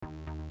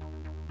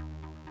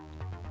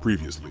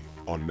Previously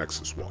on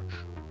Nexus Watch.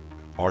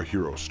 Our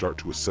heroes start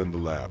to ascend the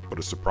lab, but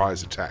a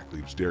surprise attack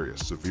leaves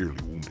Darius severely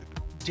wounded.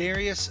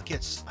 Darius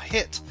gets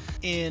hit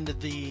in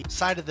the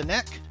side of the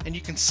neck, and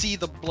you can see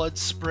the blood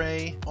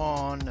spray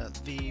on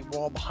the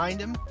wall behind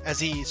him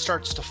as he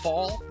starts to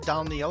fall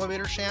down the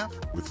elevator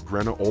shaft. With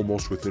Grenna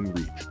almost within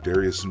reach,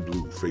 Darius and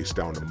Blue face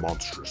down a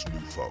monstrous new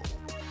foe.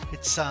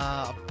 It's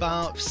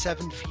about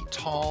 7 feet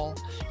tall.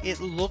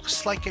 It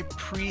looks like a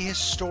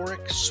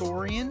prehistoric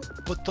saurian,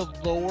 but the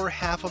lower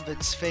half of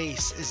its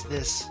face is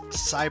this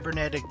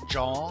cybernetic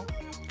jaw.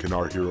 Can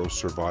our heroes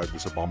survive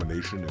this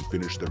abomination and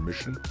finish their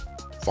mission?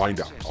 Find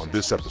out on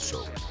this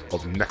episode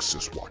of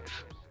Nexus Watch.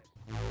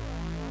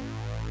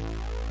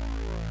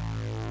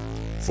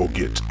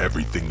 Forget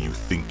everything you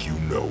think you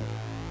know.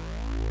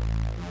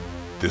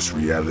 This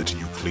reality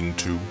you cling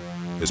to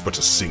is but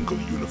a single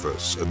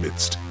universe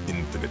amidst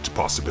infinite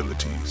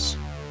possibilities.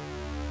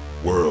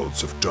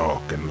 Worlds of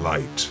dark and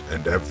light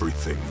and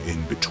everything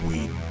in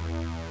between.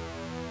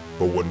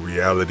 But when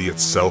reality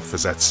itself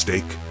is at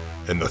stake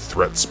and the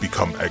threats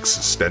become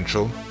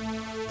existential,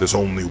 there's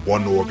only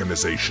one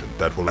organization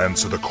that will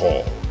answer the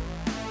call.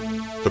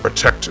 The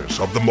protectors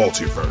of the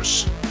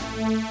multiverse.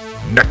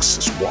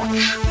 Nexus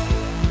Watch.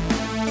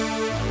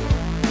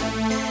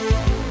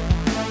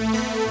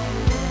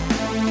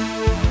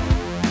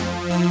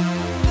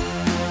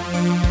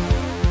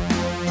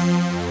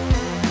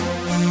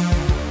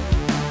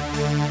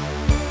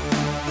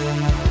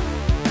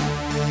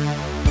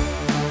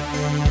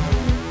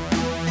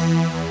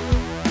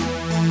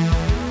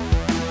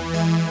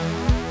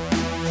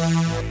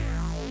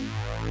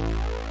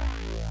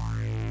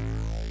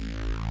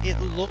 It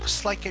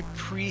looks like a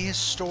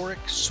prehistoric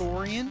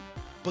saurian,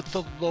 but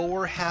the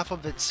lower half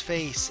of its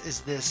face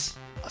is this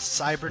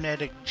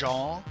cybernetic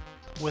jaw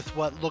with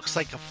what looks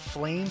like a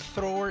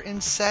flamethrower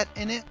inset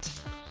in it.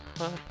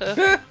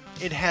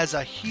 It has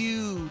a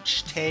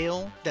huge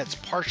tail that's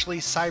partially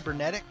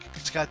cybernetic.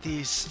 It's got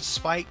these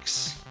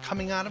spikes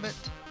coming out of it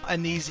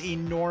and these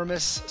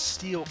enormous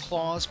steel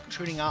claws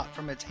protruding out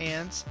from its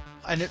hands.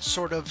 And it's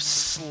sort of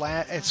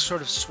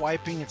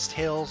swiping its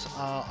tails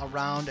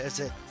around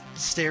as it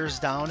stares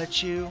down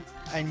at you,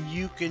 and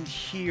you can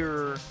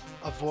hear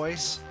a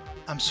voice.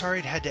 I'm sorry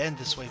it had to end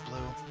this way, Blue.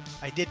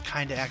 I did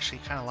kind of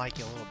like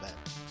you a little bit.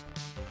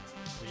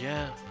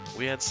 Yeah,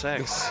 we had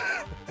sex.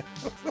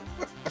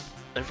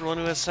 Everyone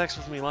who has sex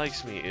with me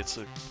likes me. It's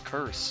a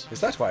curse. Is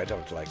that why I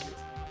don't like you?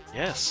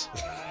 Yes.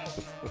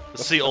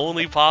 It's the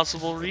only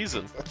possible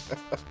reason.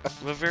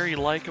 I'm a very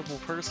likable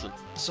person.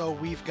 So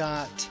we've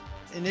got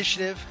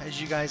initiative as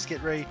you guys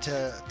get ready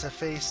to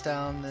face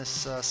down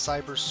this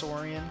cyber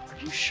saurian. Are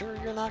you sure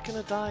you're not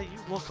gonna die? You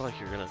look like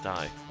you're gonna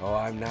die. Oh,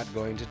 I'm not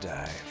going to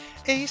die.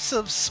 Ace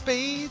of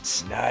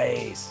spades.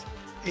 Nice.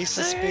 Ace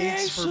of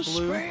spades for Ace of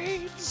Blue.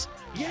 Spades.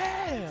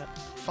 Yeah.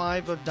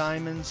 5 of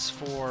diamonds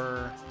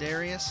for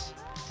Darius,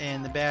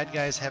 and the bad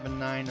guys have a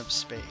 9 of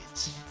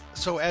spades.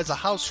 So as a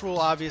house rule,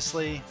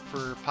 obviously,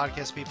 for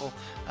podcast people,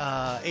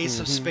 Ace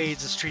of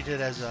Spades is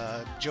treated as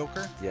a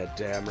joker. Yeah,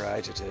 damn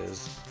right it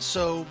is.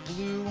 So,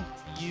 Blue,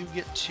 you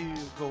get to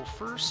go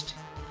first.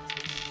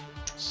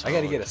 I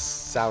gotta get a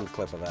sound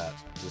clip of that,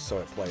 just so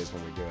it plays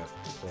when we do it.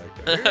 Just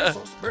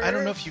like, I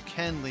don't know if you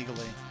can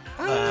legally.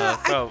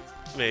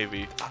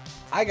 Maybe.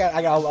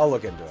 I'll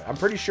look into it. I'm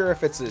pretty sure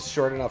if it's a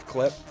short enough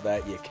clip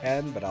that you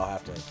can, but I'll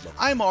have to look.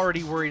 I'm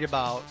already worried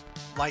about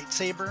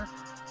lightsaber.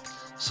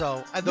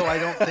 So, though I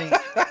don't think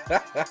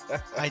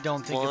it's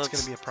going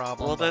to be a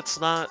problem. Well,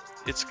 that's not.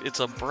 It's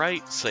a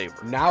bright saber.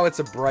 Now it's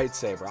a bright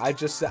saber.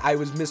 I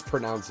was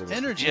mispronouncing it.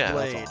 Energy Yeah.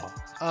 blade.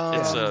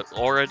 It's a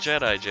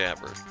Jedi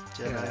jabber.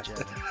 Jedi.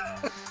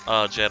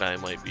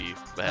 Jedi might be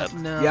bad.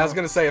 No. Yeah, I was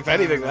gonna say if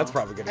anything, that's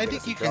probably gonna. I get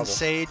think us you in can trouble.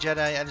 say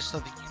Jedi. I just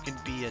don't think you can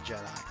be a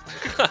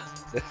Jedi.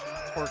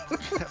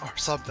 or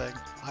something.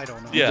 I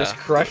don't know. Yeah. You just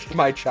crushed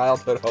my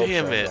childhood hopes.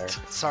 Damn right it. there.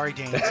 Sorry,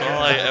 Dane. That's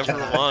all I ever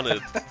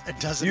wanted. It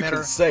doesn't You matter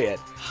can say it.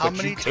 how but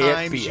many you can't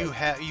times be you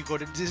it. you go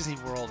to Disney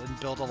World and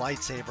build a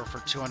lightsaber for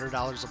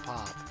 $200 a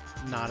pop.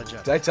 Not a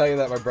Jedi. Did I tell you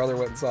that my brother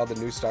went and saw the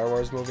new Star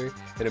Wars movie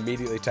and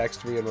immediately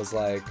texted me and was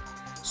like,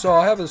 "So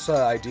I have this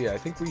idea. I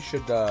think we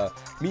should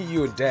me,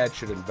 you, and Dad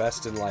should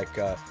invest in like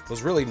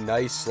those really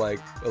nice like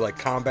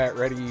combat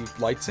ready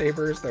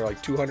lightsabers. They're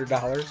like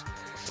 $200."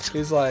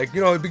 He's like,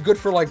 it'd be good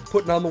for like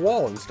putting on the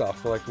wall and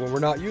stuff, like when we're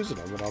not using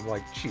them. And I'm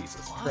like,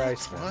 Jesus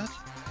Christ, man. What?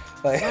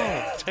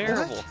 Like,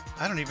 Terrible. What?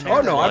 I don't even know. oh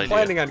what no, that I'm idea.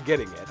 planning on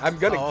getting it. I'm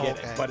gonna get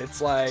okay. it, but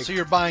it's like, So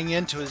you're buying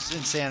into his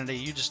insanity.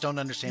 You just don't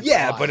understand.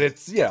 yeah, why. but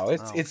it's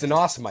it's an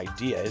awesome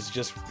idea. It was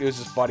just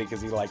funny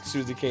because he like as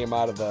soon as he came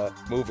out of the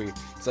movie,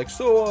 he's like,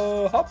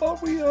 so how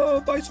about we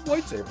buy some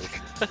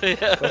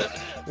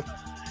lightsabers?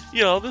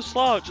 Yeah. This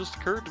thought just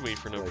occurred to me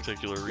for no Like,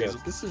 particular yeah,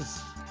 reason. this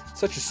is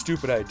such a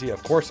stupid idea.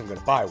 Of course I'm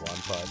gonna buy one,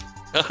 but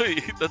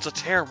That's a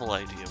terrible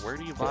idea. Where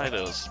do you buy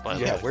those? By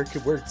the yeah, way?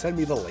 where send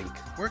me the link.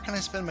 Where can I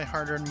spend my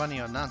hard-earned money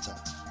on nonsense?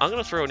 I'm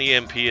gonna throw an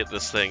EMP at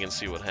this thing and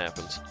see what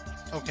happens.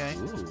 Okay.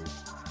 Ooh,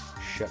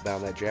 shut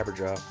down that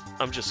jabberjaw.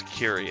 I'm just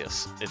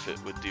curious if it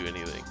would do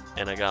anything,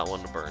 and I got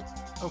one to burn.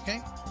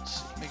 Okay.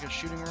 Let's see. Make a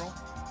shooting roll.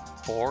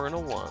 4 and a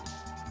 1.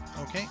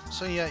 Okay,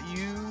 so yeah,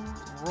 you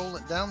roll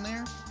it down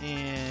there,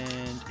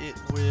 and it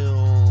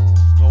will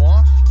go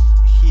off.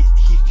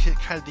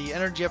 The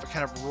energy of it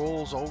kind of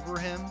rolls over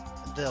him.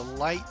 The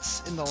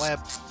lights in the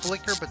lab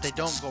flicker, but they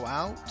don't go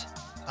out.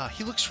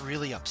 He looks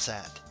really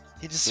upset.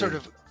 He just sort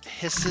of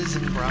hisses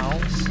and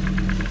growls,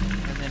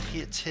 and then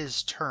it's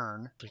his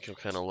turn. I think he'll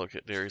kind of look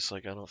at Darius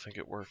like, I don't think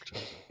it worked.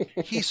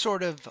 He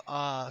sort of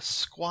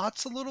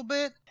squats a little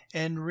bit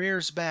and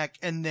rears back,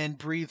 and then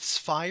breathes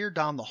fire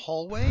down the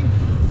hallway.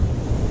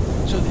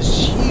 So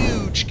this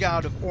huge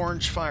gout of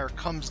orange fire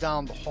comes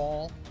down the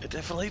hall. It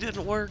definitely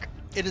didn't work.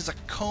 It is a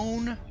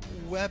cone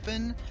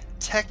weapon.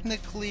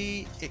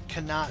 Technically, it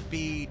cannot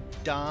be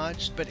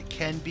dodged, but it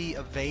can be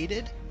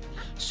evaded.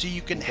 So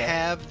you can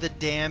have the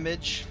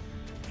damage.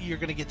 You're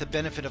going to get the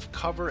benefit of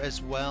cover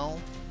as well.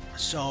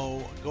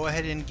 So go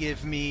ahead and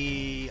give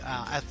me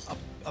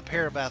a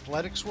pair of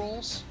athletics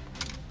rolls.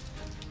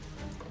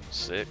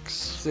 6.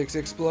 6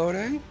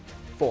 exploding.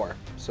 4.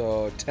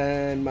 So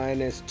 10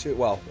 minus 2.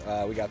 Well,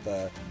 we got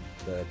the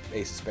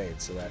ace of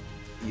spades, so that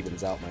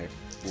evens out my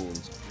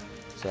wounds.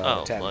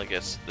 So 10. Well, I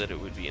guess that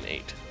it would be an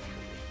 8.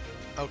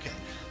 Okay,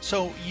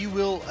 so you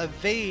will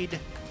evade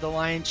the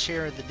lion's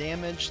share of the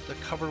damage. The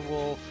cover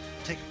will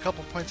take a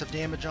couple points of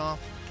damage off.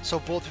 So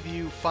both of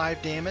you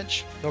 5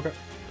 damage. Okay.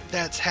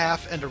 That's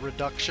half and a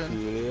reduction.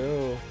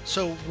 Coolio.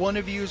 So one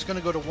of you is going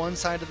to go to one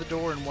side of the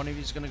door and one of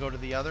you is going to go to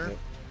the other? Yep.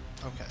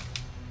 Okay.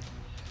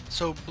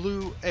 So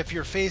Blue, if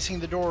you're facing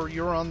the door,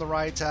 you're on the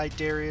right side.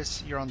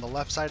 Darius, you're on the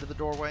left side of the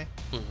doorway?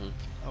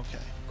 Mm-hmm.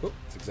 Okay. Cool.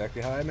 That's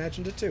exactly how I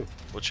imagined it too.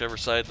 Whichever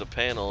side the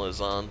panel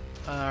is on.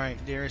 Alright,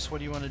 Darius, what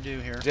do you want to do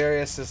here?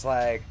 Darius is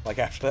like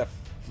after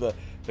the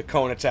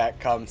cone attack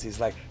comes, he's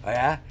like, oh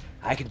yeah,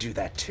 I can do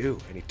that too.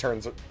 And he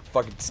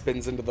fucking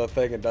spins into the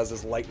thing and does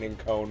his lightning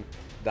cone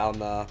down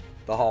the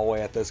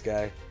hallway at this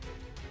guy.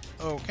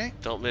 Okay.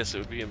 Don't miss, it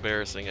would be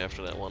embarrassing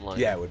after that one line.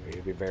 Yeah, it would be.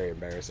 It'd be very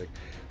embarrassing.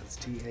 It's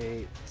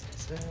T8,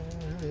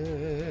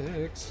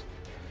 6.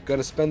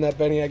 Gonna spend that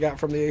Benny I got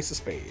from the Ace of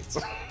Spades.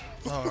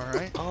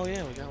 Alright. Oh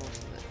yeah, we got one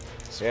from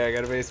that. Yeah, I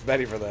got a Ace of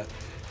Benny for that.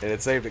 And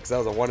it saved it because that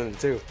was a 1 and a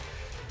 2.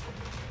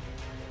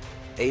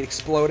 8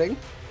 exploding.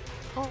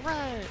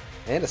 Alright.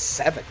 And a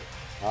 7.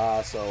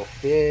 So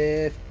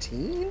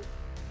 15?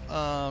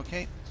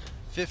 Okay.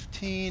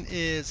 15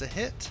 is a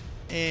hit.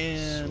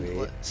 And Sweet.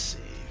 let's see.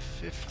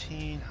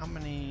 15. How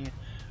many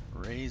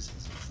raises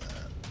is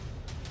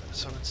that?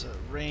 So it's a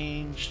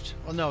ranged.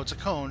 Well, no, it's a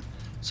cone.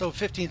 So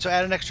 15. So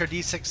add an extra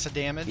d6 to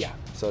damage. Yeah,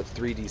 so it's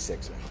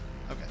 3d6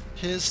 now. Okay.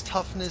 His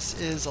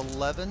toughness is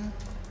 11.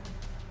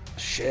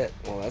 Shit.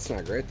 Well, that's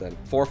not great then.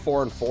 4,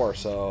 4, and 4,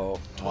 so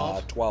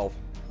 12.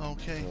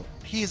 Okay.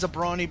 He's a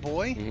brawny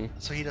boy, Mhm.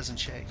 so he doesn't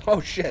shake.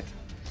 Oh, shit.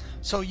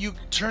 So you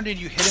turned and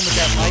you hit him with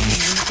that lightning,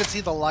 and you could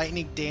see the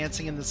lightning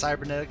dancing in the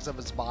cybernetics of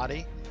his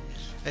body.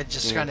 It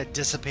just kind of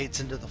dissipates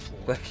into the floor.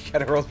 Like, he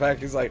kind of rolls back.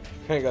 He's like,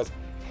 and he goes,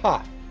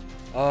 huh.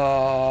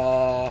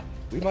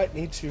 We might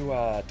need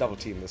to double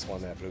team this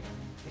one, that Blue.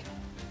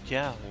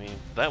 Yeah, I mean,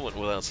 that went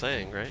without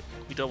saying, right?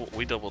 We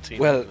double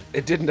teamed. Well, didn't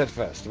it didn't at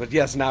first, but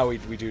yes, now we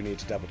do need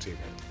to double team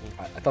it.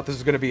 I thought this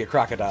was going to be a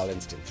crocodile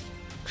instance.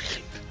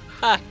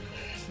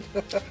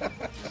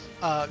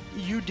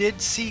 You did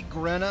see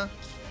Grenna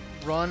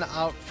run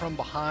out from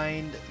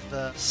behind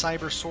the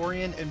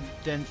Cybersaurian and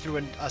then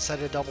through a set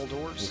of double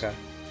doors. Okay.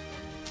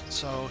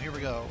 So here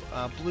we go.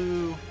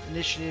 Blue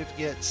initiative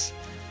gets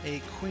a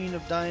Queen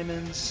of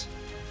Diamonds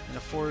and a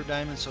 4 of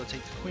Diamonds, so it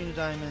takes the Queen of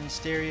Diamonds.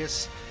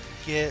 Darius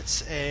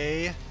gets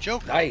a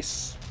Joker.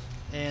 Nice.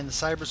 And the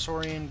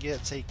Cybersaurian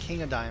gets a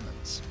King of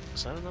Diamonds.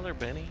 Is that another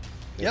Benny?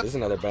 Yep. It is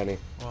another Benny,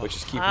 Well, which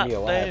is keeping hot me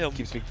alive. damn.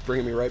 Keeps me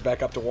bringing me right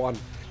back up to 1,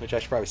 which I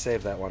should probably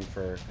save that one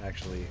for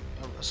actually.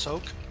 A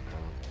soak.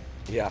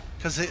 Yeah.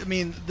 Because, I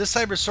mean, this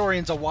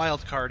Cybersaurian's a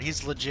wild card.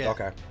 He's legit.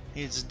 Okay.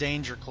 He's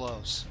danger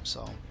close.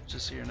 So,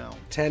 just so you know.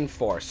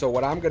 10-4. So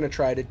what I'm going to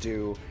try to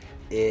do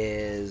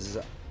is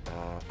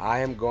I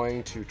am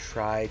going to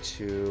try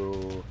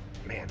to...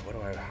 Man,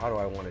 how do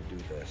I want to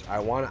do this?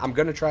 I'm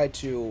going to try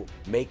to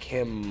make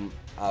him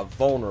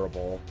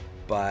vulnerable,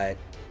 but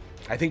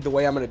I think the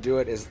way I'm going to do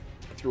it is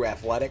through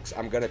athletics.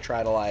 I'm going to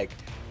try to, like,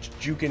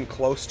 juke in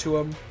close to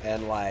him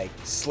and, like,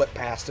 slip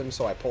past him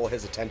so I pull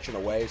his attention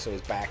away so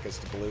his back is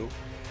to Blue.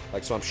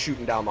 Like, so I'm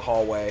shooting down the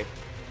hallway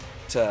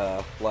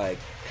to, like,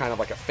 kind of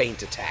like a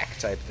feint attack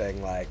type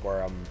thing, like,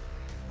 where I'm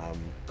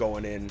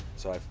going in.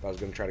 So I was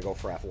going to try to go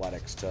for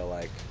athletics to,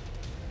 like...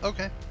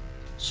 Okay.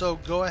 So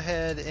go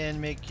ahead and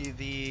make you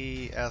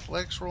the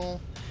athletics roll,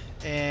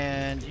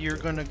 and you're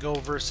gonna go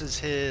versus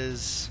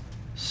his.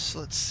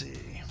 Let's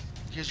see,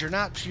 because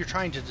you're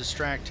trying to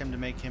distract him to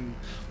make him.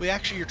 Well,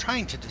 actually, you're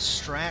trying to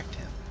distract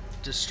him.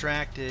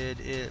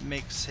 Distracted, it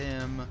makes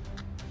him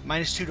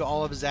 -2 to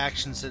all of his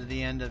actions at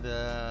the end of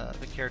the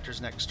character's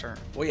next turn.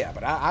 Well, yeah,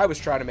 but I was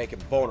trying to make him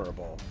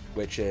vulnerable,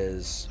 which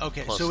is...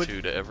 Okay, Plus so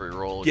 2 to every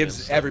roll. gives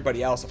against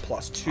everybody else a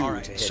 +2 all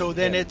right. to hit So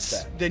then him it's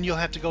instead. then you'll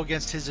have to go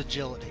against his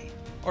agility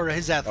or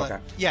his athletic.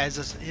 Okay. Yeah,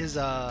 his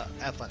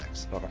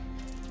athletics. Okay.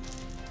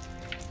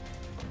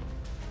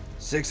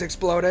 6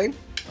 exploding.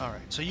 All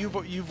right, so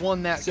you've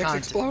won that 6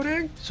 contest.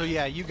 exploding? So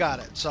yeah, you got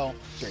it. So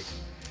Great.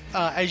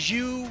 as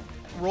you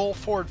roll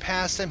forward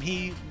past him,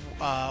 he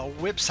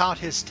whips out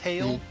his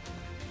tail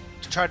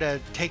to try to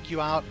take you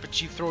out,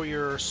 but you throw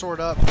your sword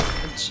up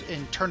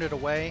and turn it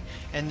away,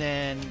 and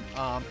then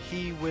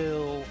he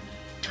will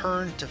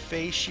turn to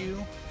face you,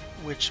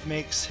 which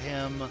makes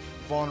him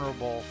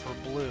vulnerable for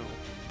Blue.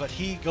 But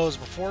he goes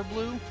before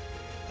Blue,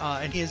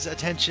 and his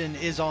attention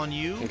is on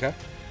you. Okay.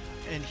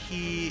 And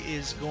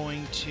he's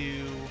going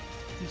to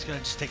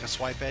just take a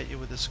swipe at you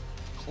with his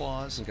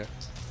claws. Okay.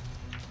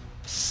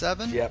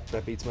 7. Yep,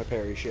 that beats my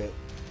parry shit.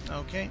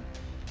 Okay.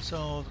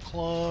 So the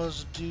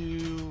claws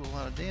do a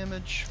lot of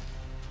damage.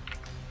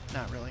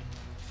 Not really.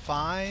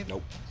 5.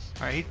 Nope.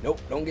 All right.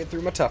 Nope, don't get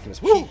through my toughness.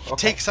 He Woo! Okay.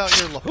 takes out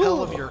your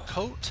lapel of your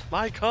coat.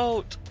 My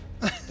coat.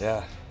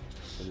 Yeah.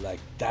 Like,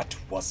 that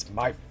was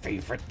my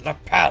favorite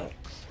lapel.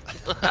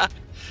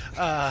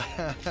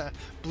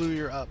 Blue,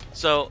 you're up.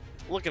 So,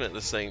 looking at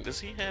this thing, does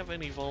he have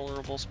any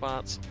vulnerable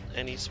spots?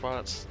 Any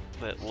spots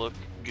that look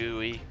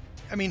gooey?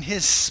 I mean,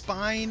 his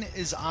spine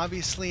is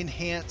obviously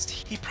enhanced.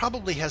 He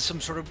probably has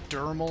some sort of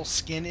dermal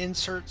skin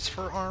inserts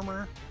for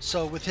armor.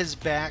 So with his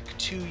back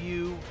to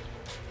you,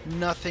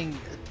 nothing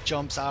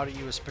jumps out at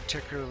you as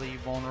particularly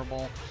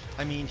vulnerable.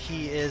 I mean,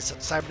 he is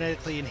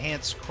cybernetically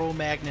enhanced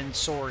Cro-Magnon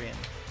Saurian.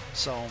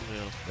 So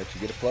Yeah. But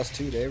you get a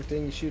 +2 to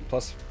everything you shoot.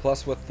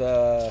 Plus with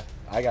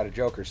I got a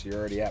Joker, so you're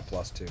already at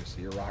 +2. So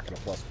you're rocking a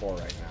 +4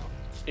 right now.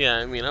 Yeah,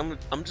 I mean,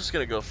 I'm just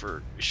gonna go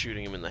for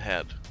shooting him in the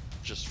head,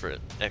 just for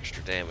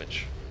extra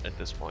damage at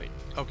this point.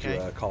 okay,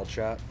 Do a called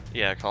shot.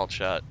 Yeah, called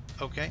shot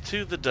okay.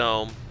 to the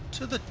dome.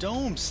 To the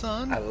dome,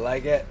 son. I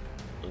like it.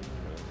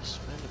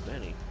 Spend a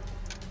penny.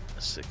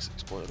 A 6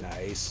 exploded.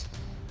 Nice.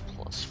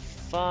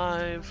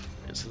 +5.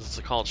 And since it's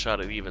a called shot,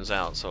 it evens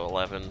out. So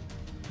 11.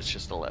 It's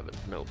just 11.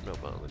 No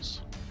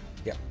bonus.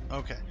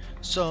 Okay,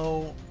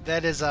 so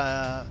that is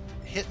a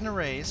hit and a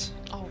raise.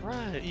 All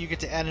right. You get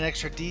to add an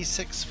extra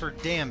d6 for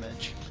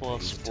damage.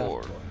 Plus He's a tough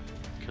 4 boy.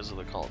 because of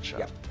the called shot.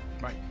 Yep.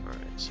 Right. All right.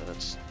 So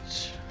that's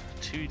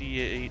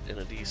 2d8 and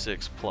a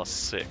d6 plus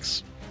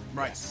 6.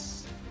 Right.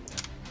 Yes.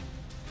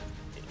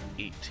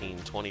 18,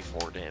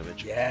 24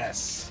 damage.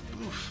 Yes.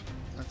 Oof.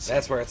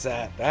 That's where it's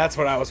at. That's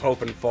what I was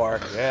hoping for.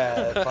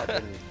 Yeah, that fucking.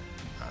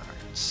 Alright,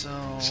 so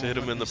Just hit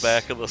him let in the me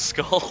back of the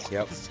skull.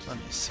 Yep. Let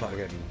me see. Fucking.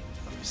 Let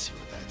me see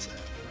what that's at.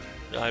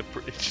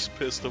 It just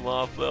pissed him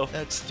off though.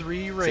 That's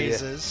 3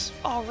 raises.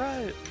 All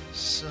right.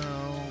 So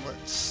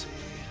let's see.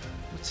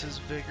 What's his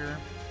vigor?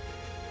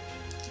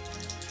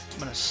 I'm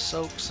gonna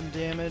soak some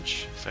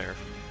damage. Fair.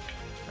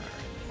 Alright,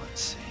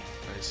 let's see.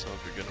 I soak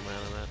a good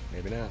amount of that.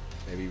 Maybe not.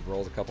 Maybe he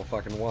rolled a couple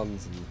fucking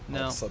ones and all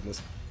No. of a sudden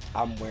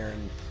I'm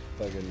wearing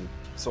fucking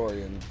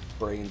Saurian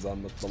brains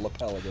on the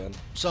lapel again.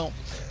 So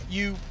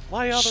you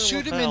Why other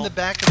shoot him in lapel? the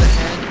back of the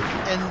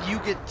head, and you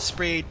get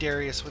sprayed,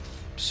 Darius, with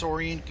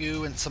Saurian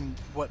goo and some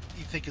what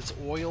you think is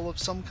oil of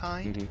some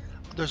kind. Mhm.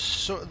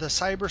 The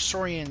Cyber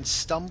Saurian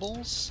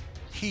stumbles.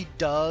 He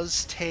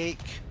does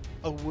take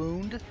a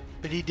wound,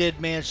 but he did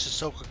manage to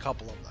soak a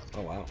couple of them.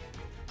 Oh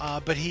wow.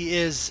 But he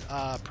is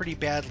pretty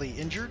badly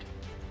injured.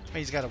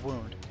 He's got a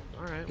wound.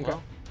 All right. Okay.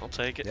 Well, I'll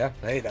take it. Yeah.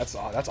 Hey, that's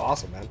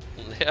awesome, man.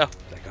 Yeah.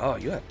 Like, oh,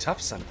 you a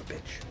tough son of a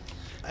bitch.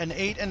 An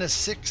 8 and a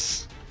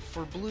 6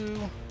 for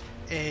Blue,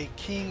 a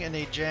King and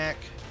a Jack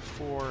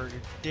for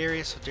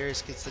Darius. So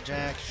Darius gets the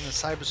Jack, and the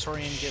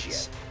Cybersaurian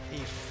gets a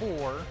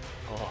 4.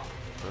 Oh,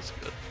 that's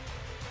good.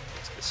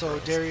 So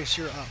Darius,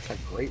 you're up. It's not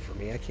great for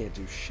me. I can't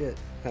do shit.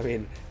 I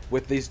mean,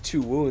 with these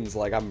 2 wounds,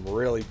 like I'm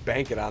really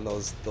banking on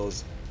those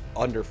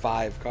under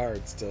 5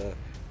 cards to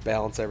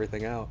balance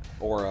everything out,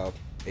 or a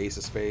Ace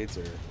of Spades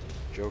or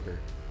Joker.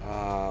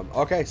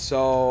 Okay,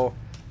 so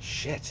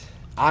shit.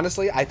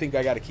 Honestly, I think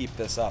I got to keep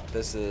this up.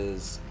 This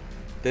is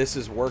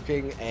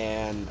working,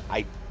 and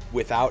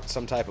without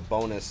some type of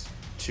bonus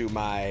to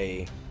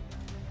my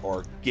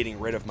or getting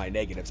rid of my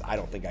negatives, I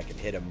don't think I can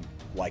hit him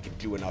like and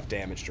do enough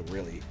damage to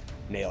really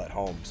nail it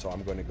home. So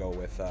I'm going to go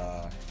with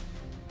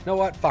you know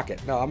what? Fuck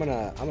it. No, I'm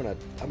gonna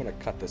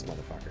cut this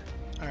motherfucker.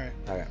 All right.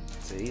 Okay,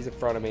 so he's in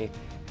front of me,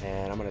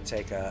 and I'm gonna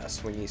take a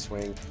swingy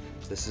swing.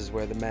 This is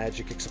where the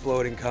magic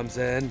exploding comes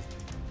in,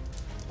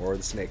 or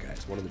the snake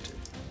eyes, one of the two.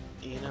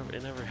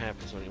 It never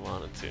happens when you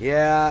want it to.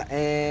 Yeah,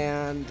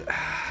 and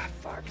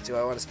fuck, do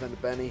I want to spend a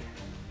penny?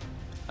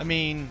 I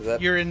mean,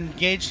 you're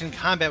engaged in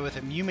combat with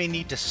him. You may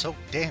need to soak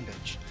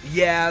damage.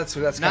 Yeah, that's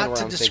kind of Not where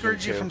to I'm discourage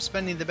thinking you too. from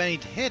spending the Benny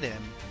to hit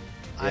him.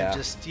 Yeah. I'm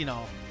just,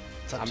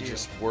 it's up I'm to you.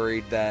 just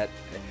worried that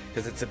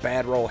because it's a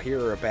bad roll here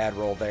or a bad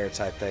roll there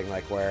type thing,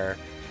 like where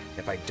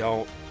if I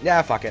don't,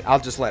 yeah, fuck it, I'll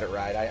just let it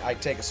ride. I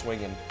take a swing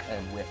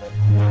and whiff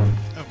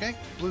it. Okay,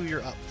 Blue,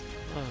 you're up.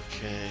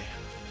 Okay.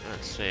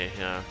 Let's see.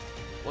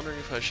 Wondering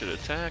if I should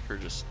attack or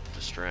just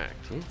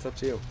distract. It's up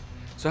to you.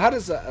 So how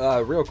does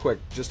real quick,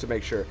 just to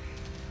make sure,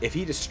 if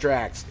he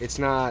distracts,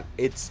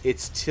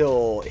 it's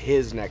till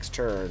his next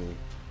turn,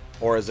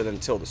 or is it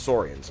until the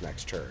Saurian's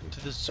next turn? To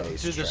the that he's to the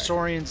distracted?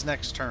 Saurian's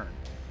next turn.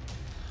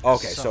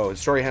 Okay, So- so the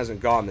Saurian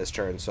hasn't gone this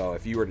turn, so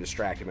if you were to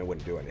distract him, it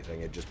wouldn't do anything.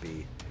 It'd just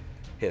be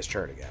his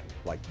turn again,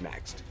 like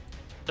next.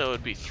 That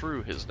would be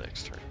through his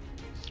next turn.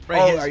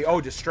 Right.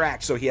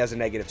 Distract, so he has a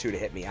 -2 to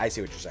hit me. I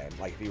see what you're saying.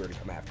 Like, if he were to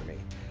come after me.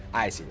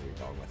 I see where you're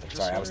going with it.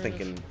 Just Sorry, I was wondering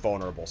thinking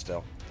vulnerable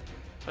still.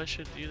 If I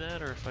should do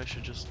that, or if I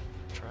should just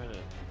try to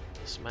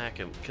smack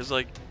him. Because,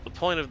 like, the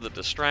point of the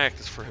distract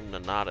is for him to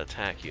not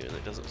attack you, and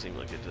it doesn't seem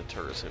like it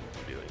deters him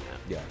from doing that.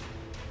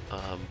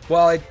 Yeah.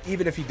 Well,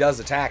 even if he does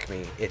attack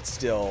me, it's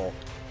still...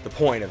 The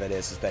point of it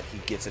is that he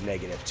gets a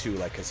 -2,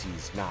 like, because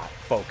he's not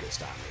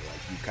focused on me.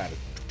 Like, you kind of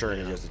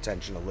turn his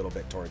attention a little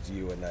bit towards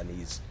you, and then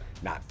he's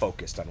not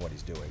focused on what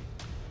he's doing.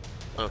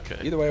 Okay.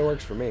 Either way, it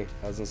works for me.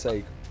 I was going to say,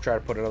 you could try to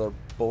put another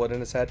bullet in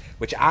his head,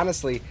 which,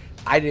 honestly,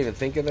 I didn't even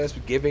think of this,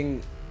 but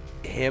giving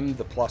him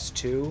the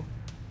 +2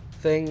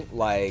 thing,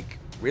 like,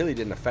 really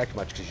didn't affect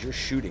much, because you're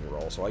shooting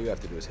roll, so all you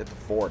have to do is hit the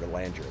 4 to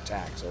land your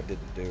attack, so it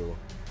didn't do...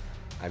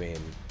 I mean,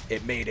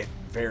 it made it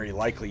very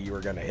likely you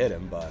were going to hit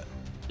him, but...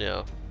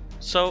 Yeah.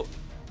 So,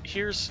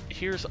 here's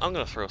I'm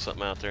gonna throw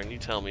something out there, and you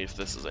tell me if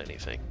this is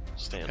anything,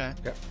 Stan. Okay.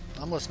 Yep.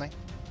 I'm listening.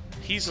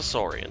 He's a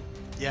Saurian.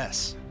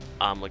 Yes.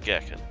 I'm a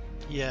Gekken.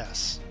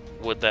 Yes.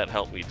 Would that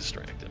help me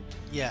distract him?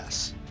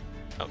 Yes.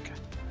 Okay.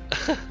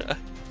 Don't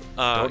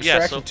yeah.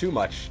 distract So him too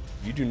much.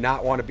 You do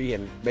not want to be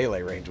in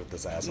melee range with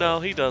this asshole. no,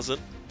 he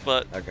doesn't.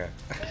 But Okay.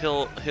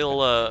 he'll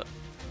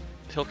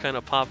kind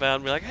of pop out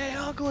and be like, "Hey,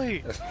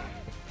 ugly!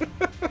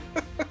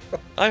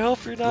 I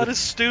hope you're not as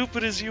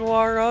stupid as you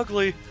are,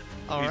 ugly."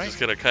 All He's right. just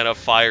gonna kind of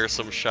fire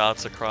some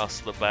shots across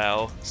the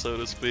bow, so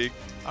to speak.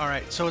 All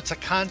right. So it's a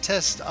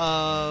contest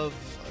of,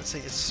 let's see,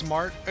 it's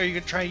smart. Are you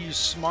gonna try to use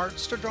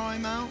smarts to draw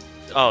him out?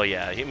 Oh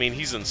yeah, I mean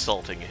he's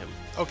insulting him,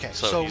 Okay.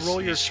 so, So, he's,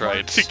 roll your he's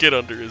trying smarts. to get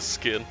under his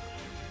skin.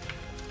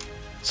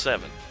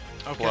 7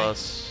 Okay.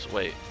 plus,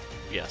 wait,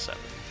 yeah, 7.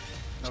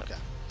 Okay.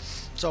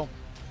 So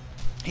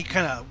he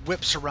kind of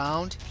whips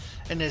around,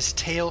 and his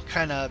tail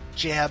kind of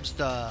jabs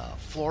the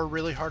floor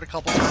really hard a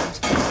couple times,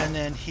 and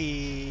then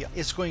he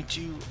is going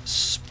to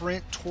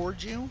sprint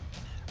towards you.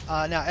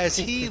 Now, as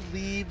he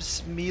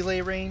leaves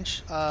melee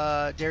range,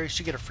 Darius,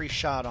 you get a free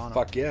shot on him.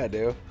 Fuck yeah, I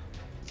do.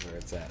 That's where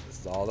it's at. This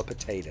is all the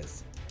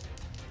potatoes.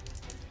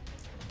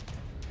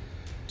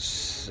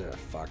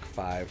 Fuck,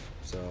 5.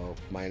 So,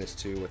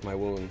 -2 with my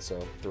wound,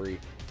 so 3.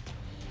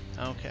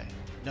 Okay.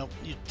 Nope.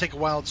 You take a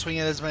wild swing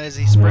at him as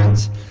he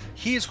sprints.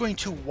 He is going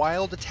to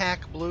wild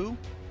attack blue,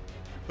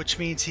 which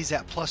means he's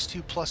at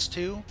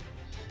 +2/+2,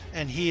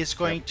 and he is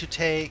going to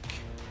take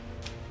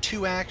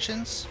 2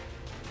 actions.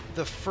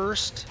 The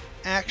first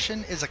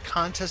action is a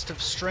contest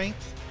of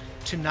strength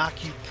to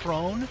knock you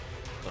prone.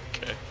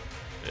 Okay,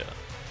 yeah,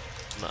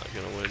 not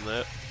gonna win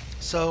that.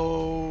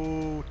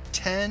 So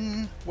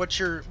 10.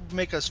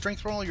 Make a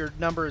strength roll? Your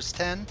number is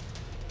 10.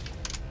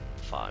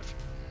 5.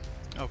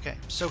 Okay.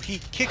 So he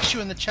kicks you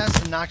in the chest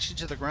and knocks you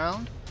to the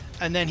ground,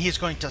 and then he's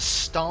going to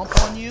stomp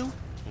on you.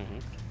 Mm-hmm.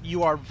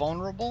 You are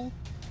vulnerable,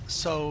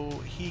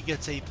 so he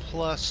gets a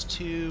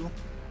 +2.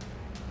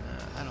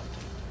 I don't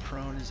think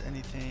prone is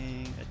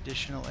anything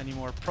additional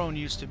anymore. Prone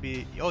used to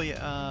be. Oh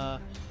yeah.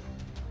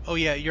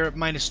 You're at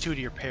 -2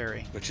 to your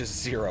parry. Which is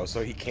 0,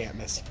 so he can't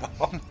miss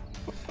out.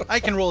 I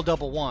can roll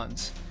double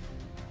ones.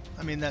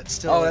 I mean that's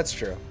still. Oh, that's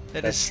true.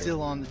 That That's is true.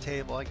 still on the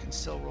table. I can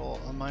still roll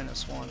a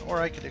 -1,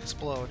 or I could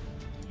explode.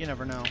 You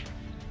never know.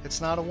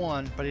 It's not a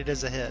 1, but it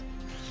is a hit.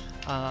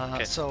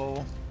 Okay.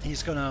 So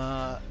he's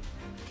gonna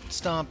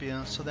stomp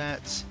you. So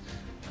that's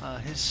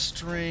his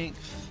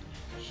strength.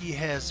 He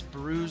has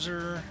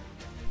bruiser.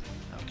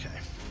 Okay.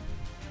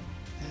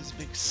 His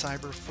big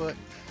cyber foot.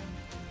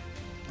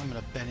 I'm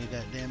gonna Benny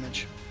that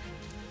damage.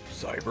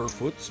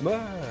 Cyberfoot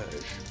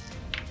smash.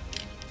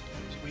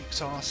 His weak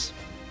sauce.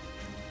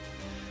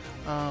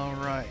 All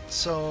right.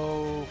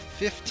 So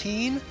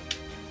 15.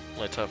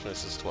 My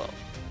toughness is 12.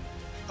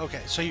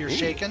 Okay. So you're Ooh.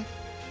 shaken.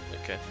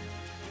 Okay,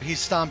 He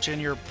stomped you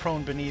and you're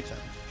prone beneath him.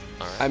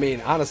 all right. I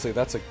mean, honestly,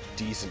 that's a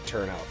decent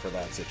turnout for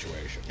that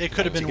situation. It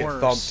could have To been get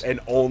worse. thumped and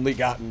only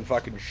gotten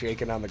fucking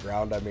shaken on the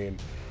ground. I mean,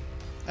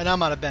 And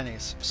I'm out of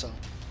bennies, so.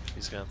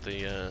 He's got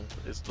the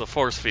the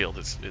force field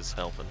is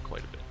helping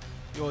quite a bit.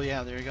 Oh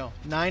yeah, there you go.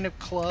 9 of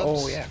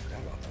clubs. oh yeah, I forgot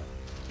about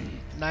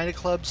that. 9 of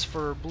clubs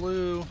for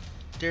blue.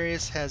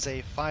 Darius has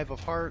a 5 of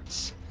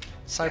hearts.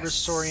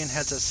 Cybersaurian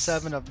has a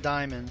 7 of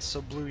diamonds,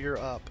 so blue, you're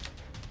up.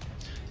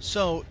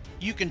 So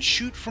you can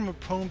shoot from a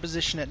prone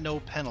position at no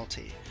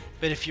penalty,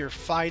 but if you're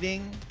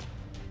fighting,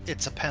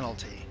 it's a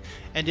penalty.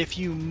 And if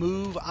you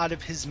move out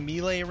of his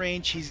melee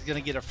range, he's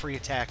gonna get a free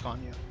attack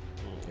on you.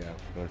 Yeah,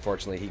 but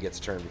unfortunately, he gets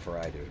a turn before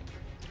I do.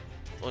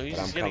 Well, he's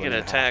But I'm gonna coming get an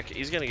in hot. attack.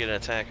 He's gonna get an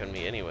attack on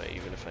me anyway,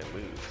 even if I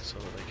move. So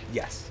like,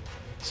 Yes.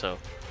 so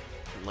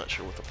I'm not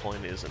sure what the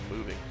point is in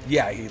moving.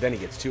 Yeah, then he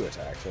gets 2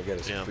 attacks. He'll get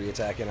his Yeah. free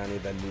attack in on you,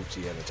 then move to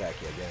you and attack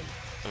you again.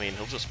 I mean,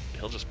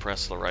 he'll just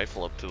press the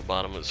rifle up to the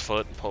bottom of his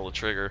foot and pull the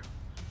trigger.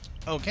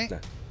 Okay. Nah.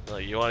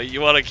 Like, you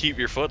want to keep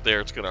your foot there.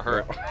 It's gonna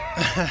hurt.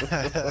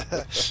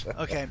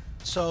 Okay,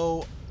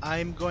 so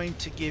I'm going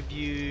to give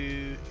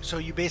you. So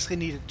you basically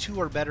need a 2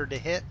 or better to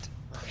hit.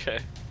 Okay.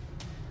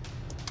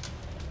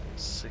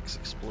 6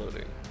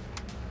 exploding.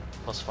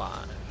 Plus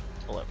 5.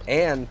 11.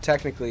 And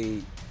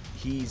technically,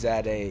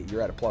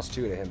 you're at a +2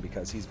 to him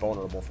because he's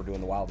vulnerable for doing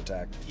the wild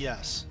attack.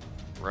 Yes.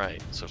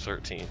 Right, so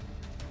 13.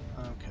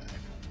 Okay.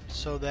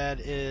 So that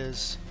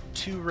is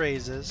 2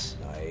 raises.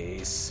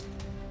 Nice.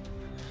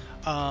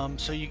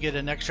 So you get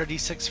an extra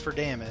d6 for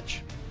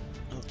damage.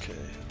 Okay.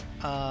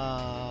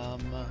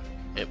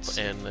 Let's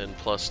see. And then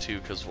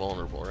 +2 because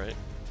vulnerable, right?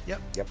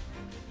 Yep.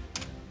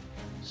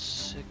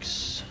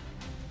 6,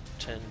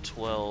 10,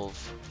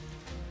 12,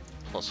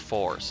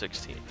 +4,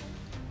 16.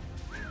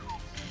 All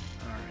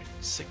right.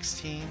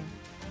 16.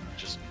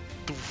 Just.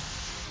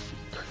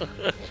 All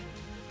right.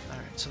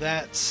 So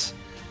that's.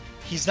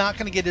 He's not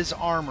going to get his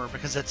armor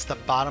because that's the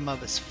bottom of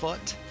his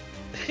foot.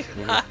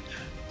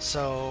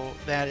 So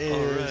that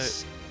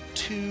is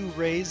 2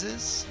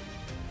 raises.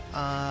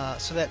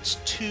 So that's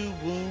 2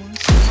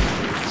 wounds.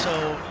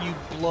 So you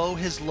blow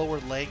his lower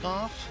leg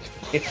off.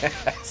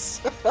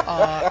 Yes.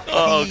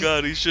 Oh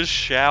god, he's just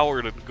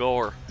showered in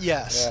gore.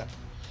 Yes.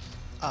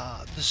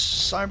 Yeah. The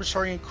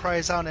Cybersaurian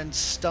cries out and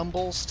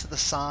stumbles to the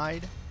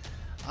side,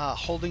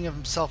 holding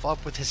himself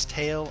up with his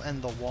tail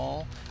and the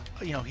wall.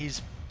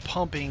 He's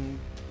pumping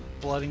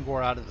blood and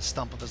gore out of the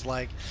stump of his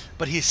leg,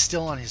 but he's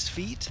still on his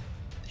feet.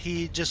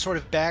 He just sort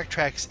of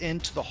backtracks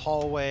into the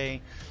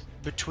hallway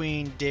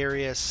between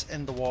Darius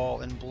and the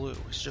wall and Blue.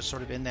 He's just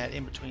sort of in that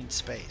in-between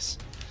space.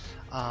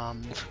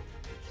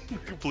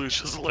 Blue's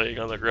just laying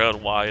on the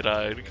ground,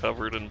 wide-eyed,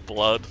 covered in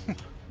blood.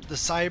 The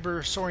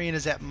Cybersaurian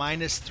is at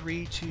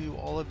 -3 to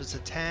all of his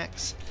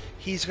attacks.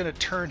 He's going to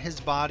turn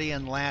his body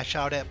and lash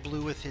out at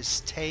Blue with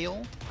his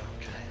tail.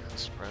 Okay,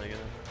 that's probably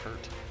gonna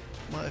hurt.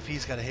 Well, if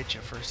he's got to hit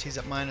you first, he's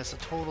at minus a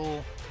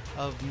total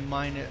of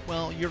 -.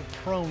 Well, you're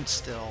prone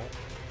still,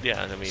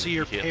 Yeah, I mean. so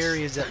your he hits-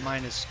 parry is at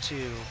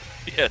 -2.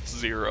 Yeah, it's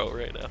 0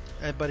 right now.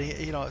 But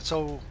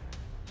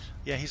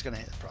yeah, he's going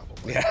to hit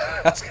probably.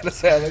 Yeah, I was gonna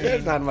say,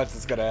 there's not much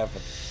that's gonna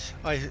happen.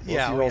 Unless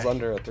he rolls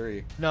under a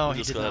 3. No, I'm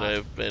he just did glad not. I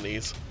have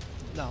bennies.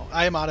 No,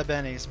 I am out of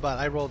bennies, but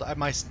I rolled.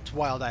 My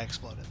wild eye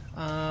exploded.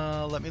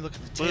 Let me look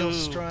at the tail Boo.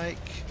 strike.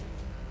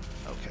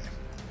 Okay.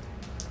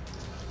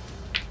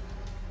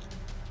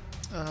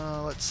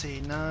 Let's see.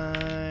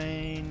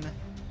 9,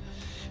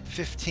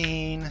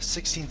 15,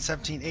 16,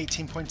 17,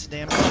 18 points of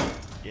damage.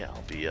 Yeah,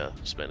 I'll be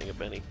spending a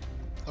benny.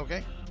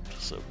 Okay.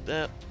 So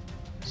that.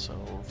 So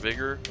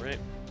vigor, right?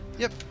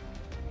 Yep.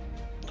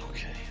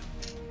 Okay.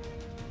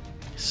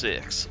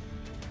 6.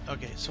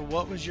 Okay. So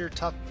what was your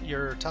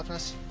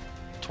toughness?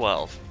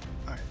 12.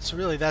 All right. So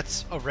really,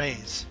 that's a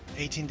raise.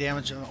 18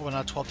 damage when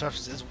on 12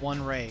 toughness is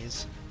 1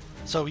 raise.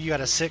 So you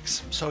got a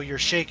 6. So you're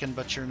shaken,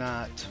 but you're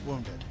not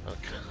wounded.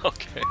 Okay.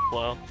 Okay.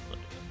 Well,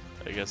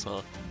 I guess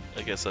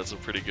that's a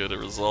pretty good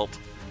result.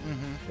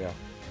 Mm-hmm. Yeah.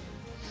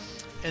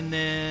 And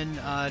then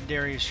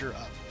Darius, you're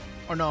up.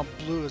 Or no,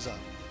 Blue is up.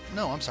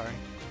 No, I'm sorry.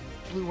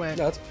 Blue went.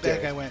 No, it's bad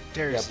Darius. guy went. Yeah,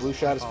 Darius. Blue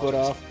shot his foot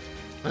Apologies.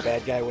 off.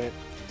 Bad guy went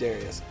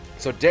Darius.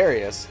 So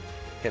Darius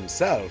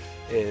himself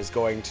is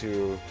going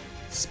to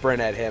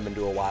sprint at him and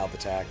do a wild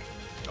attack.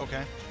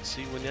 Okay.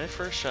 See, when I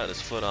first shot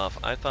his foot off,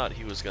 I thought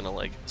he was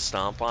gonna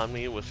stomp on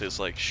me with his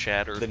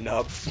shattered The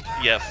nub.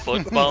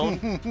 foot bone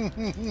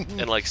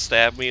and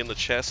stab me in the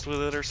chest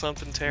with it or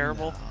something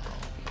terrible.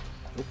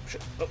 Oh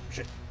shit! Oh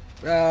shit!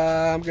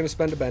 I'm gonna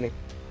spend a Benny.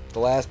 The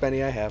last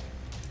Benny I have.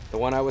 The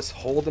one I was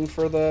holding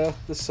for the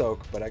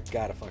soak, but I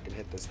gotta fucking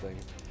hit this thing.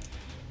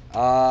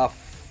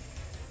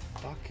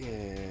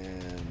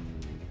 Fucking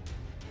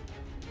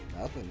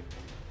nothing.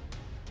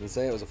 Didn't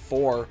say it was a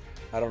 4.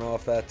 I don't know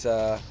if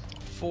that.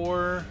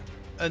 4,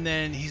 and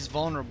then he's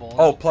vulnerable.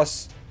 Oh,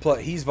 plus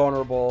he's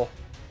vulnerable.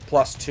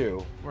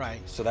 +2, right.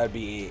 so that'd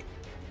be.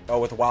 Oh,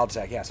 with a wild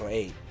attack, yeah, so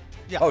 8.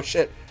 Yeah. Oh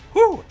shit!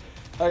 Whoo!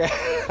 Okay,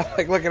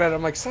 I'm looking at it.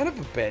 I'm like, son of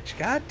a bitch!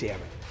 God damn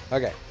it!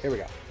 Okay, here we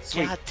go.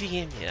 Sweet. God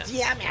damn ya.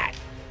 Damn it!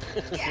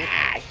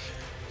 Yeah.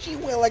 Gee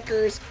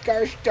willikers,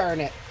 gosh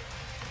darn it.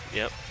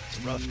 Yep. It's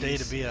a rough day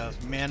to be a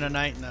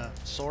Mannonite and a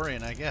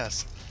Saurian, I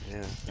guess.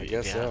 Yeah, I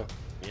guess Yeah. so.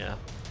 Yeah.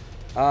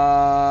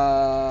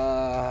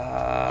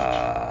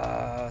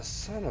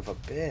 Son of a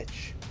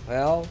bitch.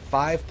 Well,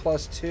 5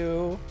 plus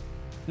 2.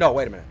 No,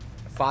 wait a minute.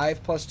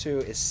 5 plus 2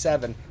 is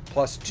 7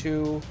 plus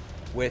 2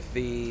 with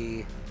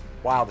the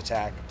wild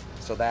attack.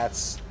 So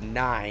that's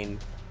 9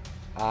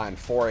 on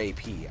 4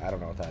 AP. I don't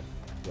know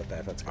what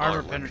that's called.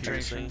 Armor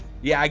penetration.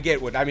 Yeah, I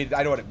get what I mean.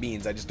 I know what it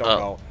means. I just don't Oh.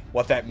 know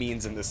what that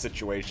means in this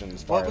situation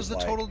as far What was as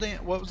the total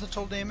What was the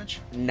total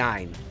damage?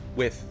 9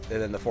 with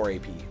and then the 4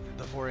 AP.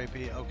 The 4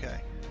 AP.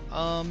 Okay.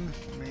 Let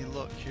me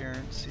look here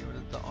and see what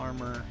the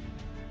armor.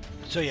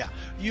 So yeah,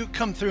 you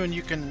come through and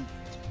you can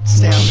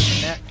stab him in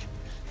the neck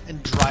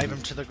and drive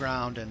him to the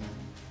ground, and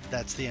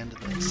that's the end of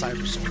the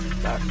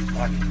Cybersaurian. That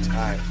fucking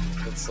time.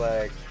 It's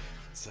like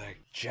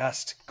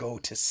just go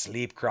to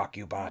sleep,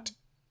 Crocubot.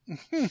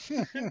 I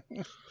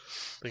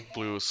think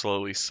Blue will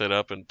slowly sit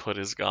up and put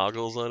his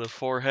goggles on his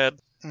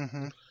forehead.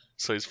 Mm-hmm.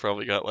 So he's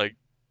probably got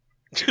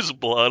just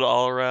blood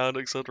all around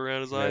except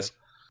around his Yeah. eyes.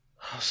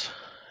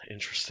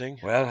 Interesting.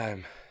 Well,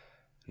 I'm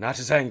not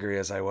as angry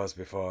as I was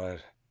before.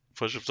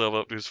 Push himself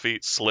up to his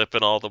feet,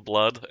 slipping all the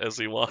blood as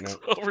he walks No.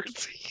 over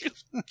to you.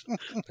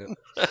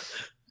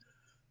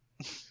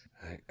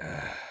 Like,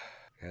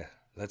 yeah,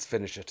 let's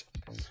finish it.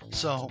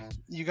 So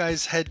you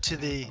guys head to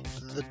the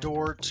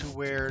door to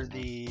where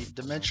the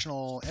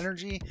dimensional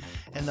energy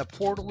and the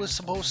portal is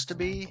supposed to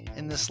be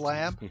in this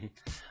lab.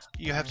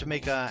 You have to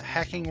make a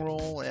hacking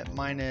roll at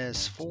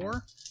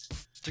 -4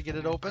 to get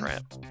it open.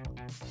 Crap.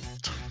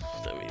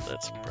 I mean,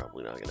 that's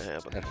probably not going to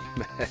happen.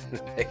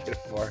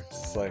 -4.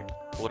 It's like,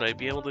 Would I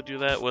be able to do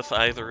that with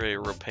either a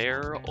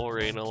repair or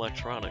an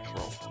electronics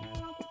roll?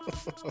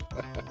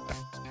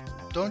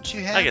 Don't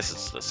you have? I guess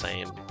it's the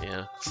same.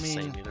 Yeah, it's I the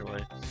mean- same either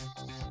way.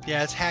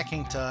 Yeah, it's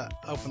hacking to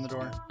open the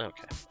door.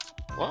 Okay.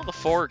 Well, the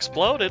 4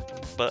 exploded,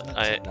 but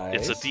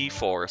it's a nice.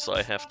 D4, so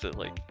I have to,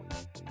 like...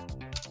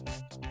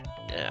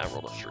 Yeah, I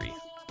rolled a 3.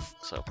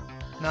 So,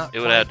 Not it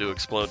would quite. have to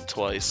explode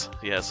twice.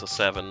 Yeah, so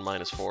 7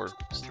 minus 4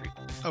 is 3.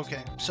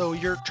 Okay, so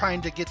you're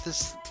trying to get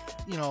this,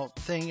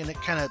 thing, and it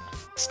kind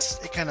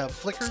of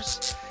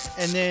flickers,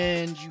 and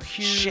then you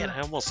hear Shit, I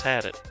almost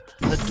had it.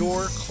 the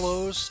door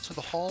close to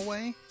the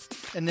hallway,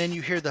 and then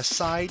you hear the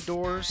side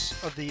doors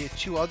of the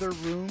 2 other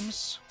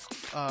rooms.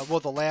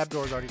 The lab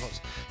door is already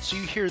closed. So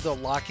you hear the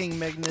locking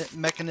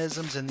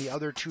mechanisms in the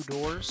other 2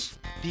 doors.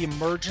 The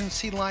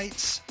emergency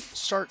lights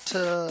start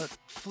to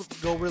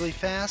go really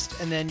fast,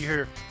 and then you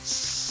hear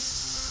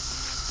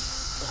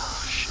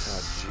Oh, shit.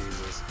 oh,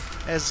 Jesus.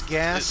 as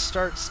gas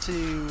starts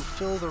to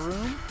fill the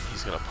room.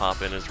 He's gonna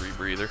pop in his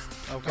rebreather.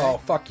 Okay. Oh,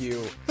 fuck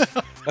you.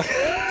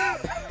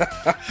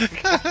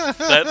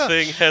 That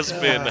thing has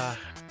been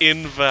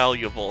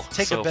invaluable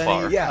Take so a Benny.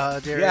 far. Yeah,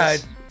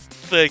 Darius.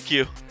 Thank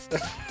you.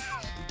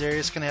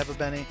 Darius can have a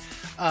Benny.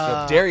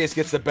 So Darius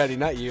gets the Betty,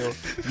 not you.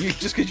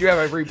 Just because you have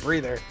a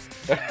rebreather.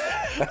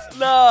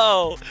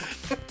 No!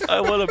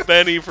 I want a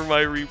Benny for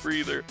my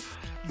rebreather.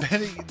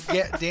 Benny,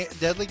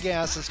 deadly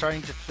gas is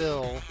starting to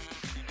fill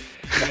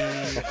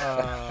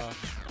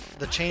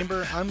the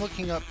chamber. I'm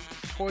looking up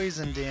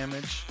poison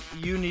damage.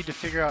 You need to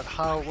figure out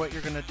what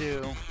you're gonna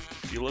do.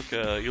 You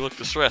look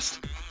distressed.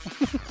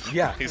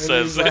 Yeah. He and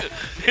says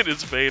he's in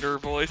his Vader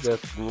voice.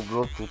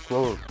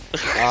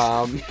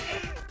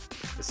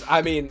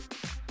 I mean,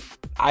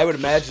 I would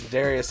imagine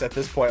Darius at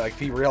this point, like, if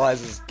he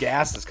realizes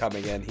gas is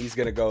coming in, he's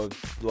gonna go,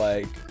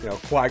 like,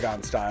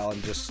 Qui-Gon style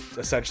and just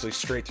essentially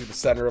straight through the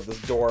center of this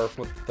door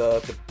with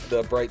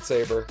the bright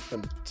saber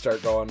and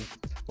start going,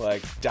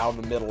 like, down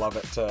the middle of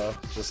it to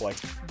just, like,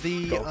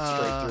 The go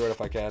straight through it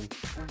if I can.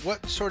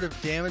 what sort of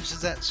damage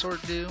does that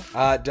sword do?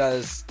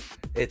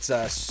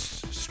 It's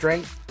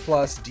strength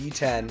plus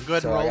D10. Go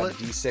ahead and so I roll got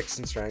it. D6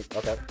 in strength.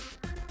 Okay.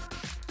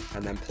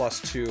 And then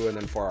 +2, and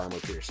then 4 armor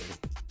piercing.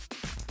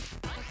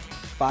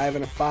 5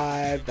 and a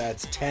 5.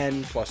 That's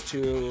 10 plus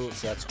 2,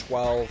 so that's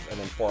 12, and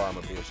then 4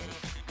 armor piercing.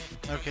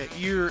 Okay,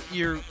 you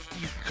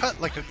cut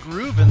like a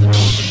groove in the door,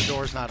 but the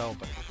door's not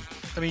open.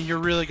 I mean, you're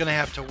really gonna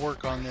have to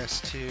work on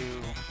this to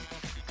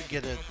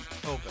get it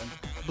open.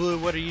 Blue,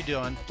 what are you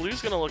doing?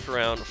 Blue's gonna look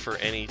around for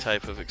any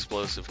type of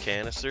explosive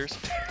canisters.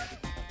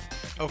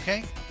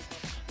 Okay,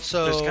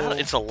 so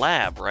It's a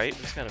lab, right?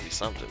 There's gotta be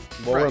something.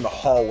 Well, we're Right. in the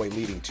hallway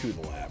leading to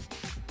the lab,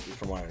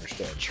 from what I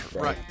understood.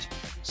 right.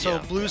 So Yeah.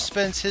 Blue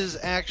spends his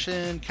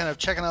action kind of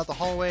checking out the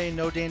hallway.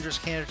 No dangerous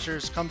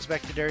canisters. Comes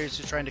back to Darius,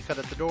 who's trying to cut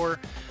at the door.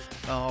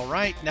 All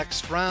right,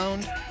 next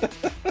round.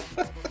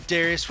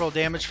 Darius, roll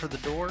damage for the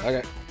door.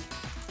 Okay.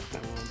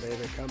 Come on,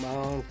 baby, come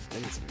on. I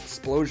need some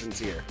explosions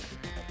here.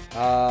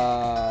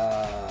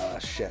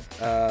 Shit.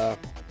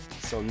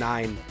 So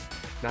 9.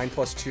 9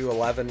 plus 2,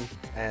 11,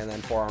 and then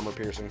 4 armor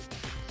piercing.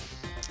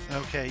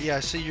 Okay,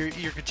 yeah. So you're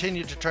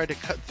continuing to try to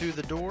cut through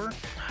the door.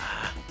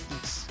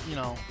 It's I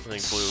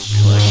think Blue would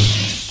be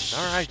like,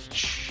 alright,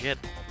 shit.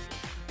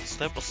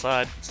 Step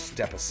aside.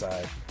 Step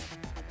aside.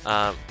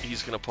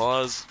 He's gonna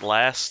pause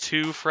last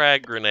 2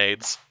 frag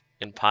grenades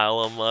and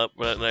pile them up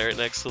right there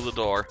next to the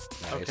door.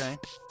 Nice. okay.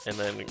 And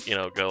then,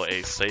 go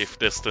a safe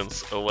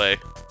distance away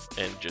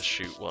and just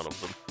shoot one of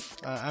them.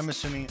 I'm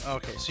assuming.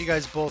 Okay, so you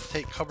guys both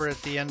take cover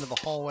at the end of the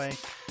hallway.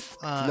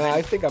 No,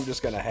 I think I'm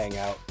just gonna hang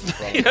out in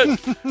front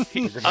of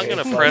the I'm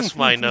gonna grenades. press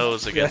my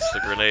nose against the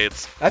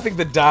grenades. I think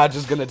the dodge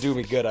is gonna do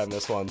me good on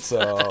this one, so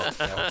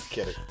no,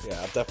 kidding.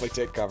 Yeah, I'll definitely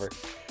take cover.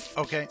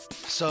 Okay,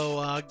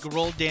 so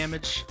roll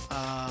damage.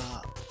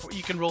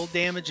 You can roll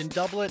damage and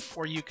double it,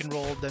 or you can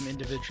roll them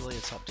individually.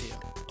 It's up to you.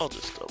 I'll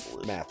just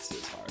double it. Maths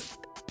is hard.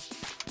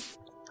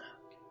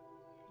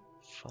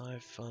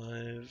 5,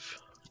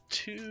 5,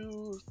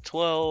 2,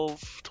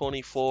 12,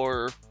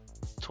 24,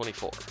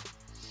 24.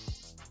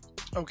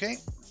 Okay,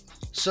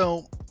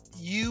 so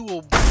you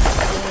will blow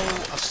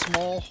a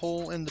small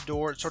hole in the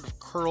door. It sort of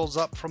curls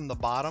up from the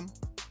bottom.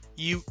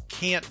 You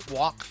can't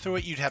walk through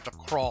it. You'd have to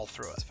crawl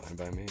through it. Fine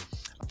by me.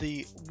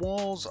 The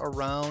walls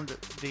around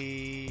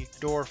the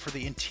door for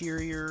the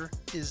interior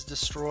is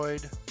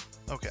destroyed.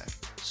 Okay,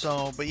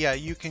 so, but yeah,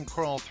 you can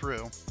crawl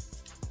through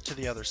to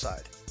the other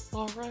side.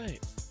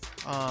 Alright.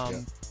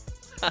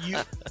 You,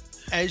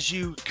 as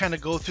you kind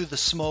of go through the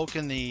smoke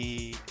and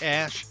the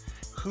ash,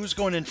 who's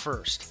going in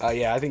first?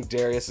 Yeah, I think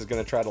Darius is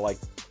gonna try to, like,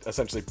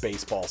 essentially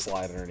baseball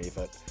slide underneath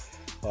it.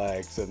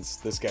 Like, since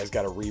this guy's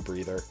got a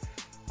rebreather.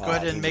 Go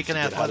ahead he and make needs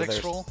an to get out of athletics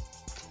there. roll.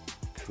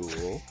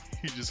 Cool.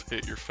 You just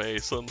hit your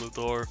face on the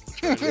door.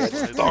 trying to Yeah, slide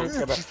just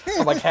through. thunk.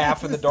 I'm like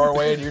half in the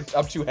doorway, and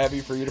I'm too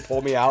heavy for you to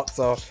pull me out,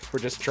 so we're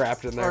just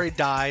trapped in Or there. he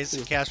dies,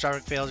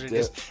 catastrophic failure, he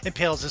Yeah. just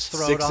impales his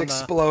throat 6 on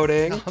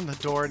exploding the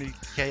door, and he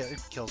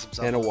kills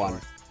himself. and a on the 1.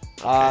 door.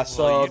 Okay,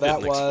 So well, you that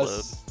didn't was.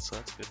 explode, so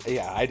that's good.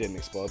 Yeah, I didn't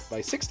explode.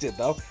 My 6 did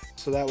though.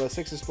 So that was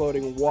 6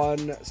 exploding,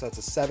 1. So that's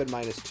a 7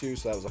 minus 2.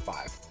 So that was a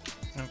 5.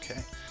 Okay.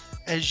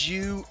 As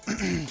you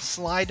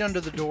slide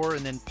under the door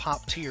and then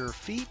pop to your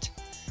feet,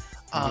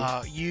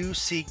 you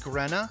see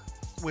Grenna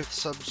with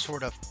some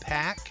sort of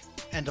pack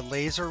and a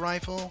laser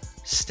rifle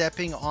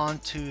stepping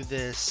onto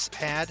this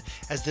pad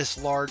as this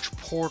large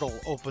portal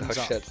opens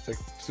Oh up. shit! As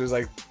soon as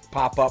I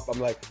pop up, I'm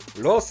like,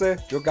 "Lose,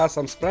 you got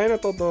some spray in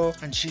todo."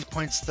 And she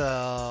points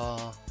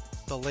the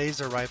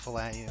laser rifle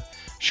at you.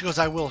 She goes,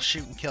 "I will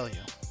shoot and kill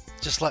you.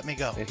 Just let me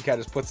go." And he kind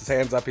of just puts his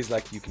hands up. He's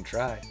like, "You can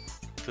try."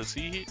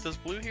 Does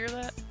Blue hear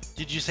that?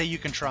 Did you say you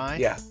can try?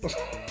 Yeah.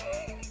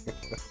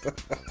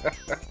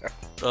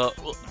 Well,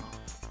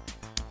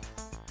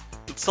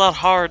 it's not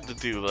hard to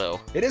do though.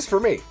 It is for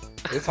me.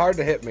 It's hard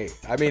to hit me.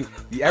 I mean,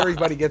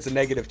 everybody gets a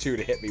 -2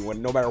 to hit me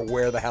when no matter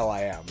where the hell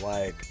I am.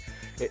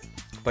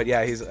 But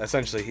yeah, he's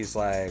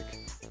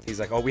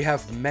like, "Oh, we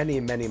have many,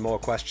 many more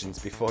questions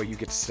before you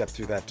get to step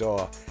through that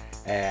door.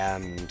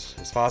 And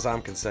as far as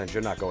I'm concerned,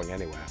 you're not going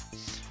anywhere."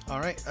 All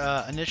right.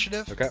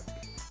 Initiative. Okay.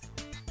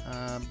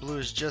 Blue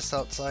is just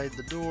outside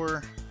the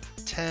door.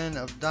 10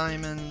 of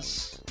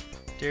diamonds.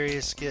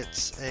 Darius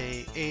gets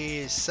a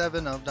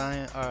 7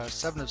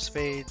 of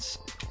spades.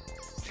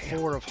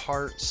 4 of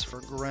hearts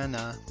for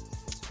Grenna.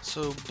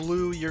 So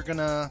Blue, you're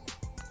gonna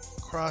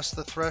cross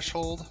the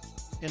threshold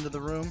into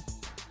the room?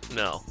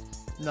 No,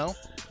 No?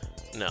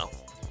 no.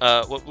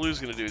 What Blue's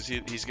gonna do is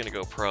he's gonna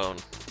go prone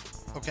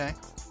Okay.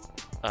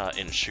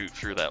 and shoot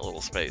through that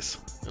little space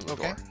in the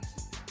Okay. door.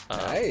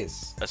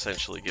 Nice.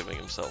 Essentially giving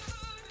himself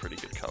pretty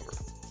good cover.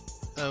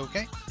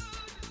 Okay.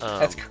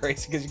 That's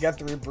crazy because you got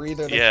the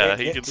rebreather. That yeah, can't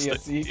he hit can you,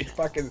 st- so you can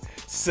fucking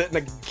sit in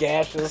a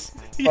gaseous,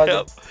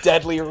 Yep. fucking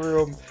deadly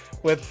room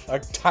with a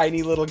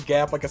tiny little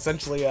gap, like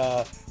essentially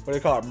a what do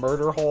you call it,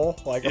 murder hole,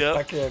 like Yep. a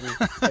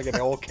fucking like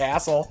an old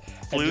castle.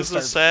 and Blue's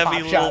just a start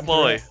savvy pop-shotting little through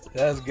boy. it.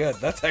 That's good.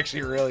 That's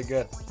actually really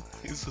good.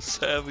 He's a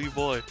savvy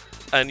boy.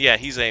 And yeah,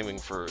 he's aiming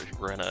for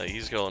Rena.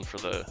 He's going for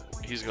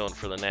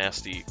the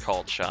nasty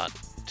called shot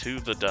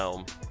to the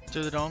dome.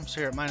 To the dome,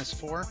 so you're at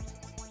 -4.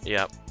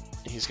 Yep.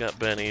 He's got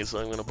bennies.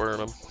 I'm gonna burn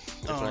him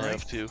if I Alright.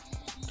 have to.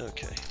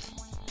 Okay.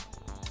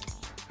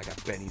 I got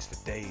bennies for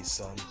days,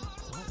 son.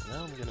 Well,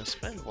 now I'm gonna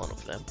spend one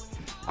of them.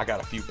 I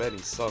got a few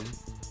bennies, son.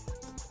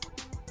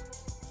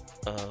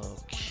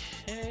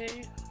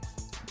 Okay.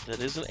 That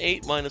is an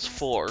 8 minus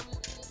 4.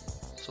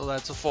 So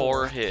that's a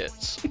 4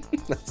 hits.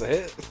 That's a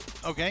hit.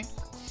 Okay.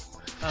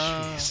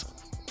 Jeez.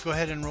 Go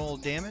ahead and roll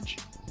damage.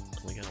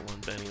 We got 1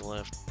 Benny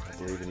left. I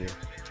believe in you.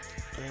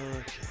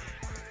 Okay.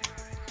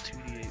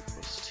 2d8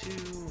 plus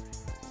 2.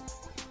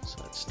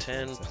 So that's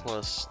 10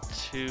 plus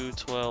 2,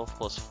 12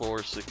 plus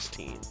 4,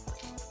 16.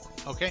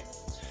 Okay.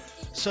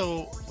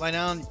 So, lie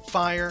down,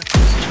 fire.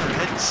 Her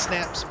head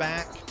snaps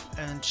back,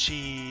 and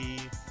she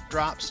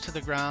drops to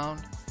the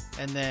ground,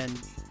 and then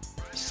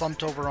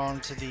slumped over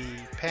onto the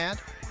pad.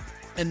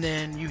 And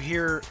then you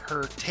hear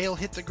her tail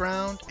hit the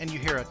ground, and you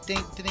hear a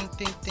dink, dink,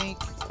 dink, dink.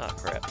 Ah,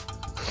 crap.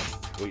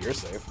 Well, you're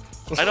safe.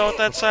 I know what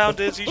that sound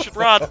is. You should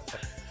run.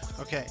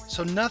 Okay,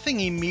 so nothing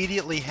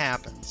immediately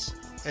happens.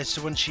 As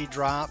to when she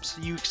drops,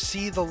 you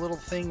see the little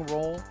thing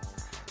roll.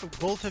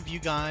 Both of you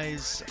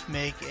guys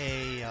make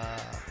a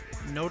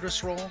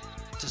notice roll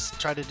to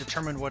try to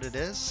determine what it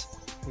is.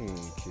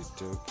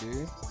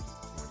 Okie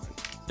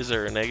Is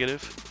there a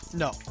negative?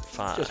 No,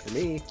 5. Just for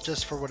me.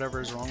 just for whatever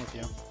is wrong with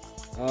you.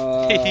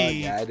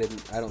 Yeah,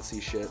 I don't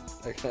see shit.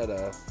 I got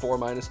a 4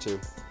 minus 2.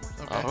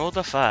 Okay. I'll roll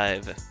the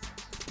 5.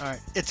 All right.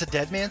 It's a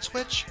dead man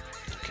switch,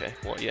 Okay,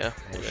 well, yeah.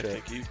 Oh, I shit.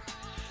 think you...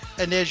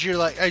 and as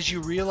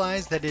you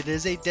realize that it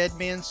is a dead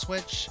man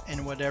switch,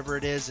 and whatever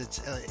it is,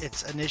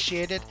 it's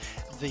initiated.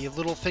 The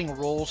little thing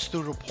rolls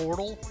through the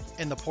portal,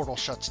 and the portal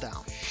shuts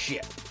down.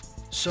 Shit.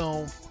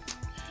 So,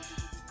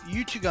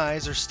 you two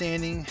guys are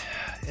standing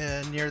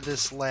near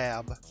this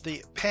lab.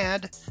 The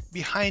pad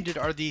behind it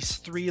are these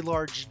 3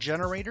 large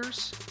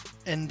generators,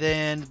 and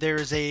then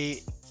there's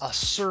a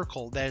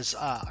circle that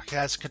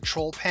has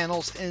control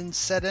panels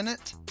set in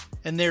it,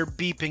 and they're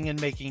beeping and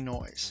making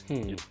noise.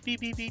 Beep,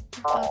 beep, beep.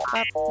 Bop,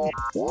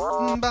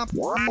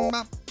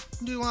 bop,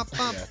 doo-wop,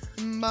 bop,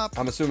 bop.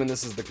 I'm assuming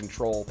this is the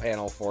control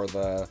panel for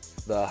the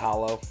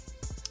hollow.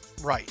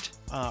 Right.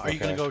 Are you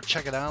going to Okay. go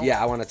check it out?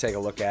 Yeah, I want to take a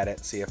look at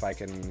it, see if I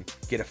can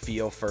get a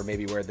feel for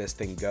maybe where this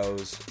thing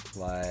goes.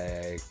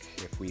 Like,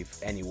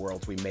 if any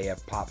worlds we may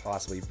have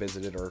possibly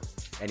visited, or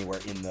anywhere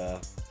in the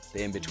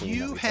in-between.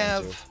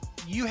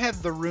 You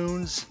have the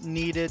runes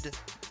needed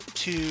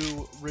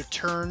to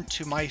return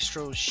to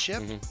Maestro's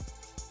ship.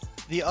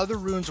 The other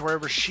runes,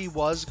 wherever she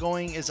was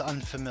going, is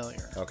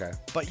unfamiliar. Okay.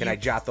 But Can I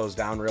jot those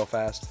down real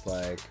fast?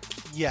 Like,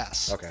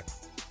 Yes. okay.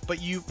 But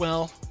you've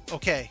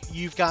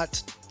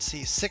got,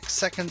 6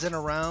 seconds in a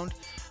round.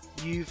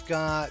 You've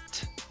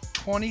got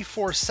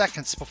 24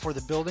 seconds before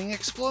the building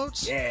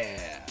explodes. Yeah.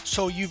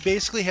 So you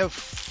basically have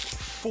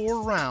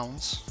 4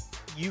 rounds.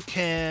 You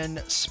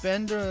can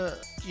spend,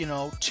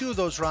 2 of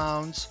those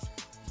rounds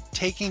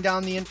taking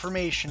down the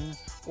information,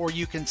 or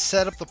you can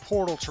set up the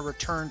portal to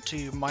return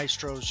to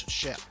Maestro's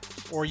ship,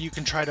 or you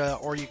can try to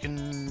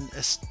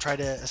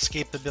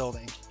escape the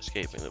building.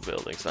 Escaping the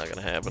building's not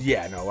gonna happen.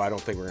 Yeah, no, I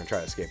don't think we're gonna try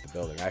to escape the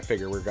building. I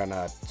figure we're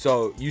gonna.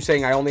 So you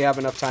saying I only have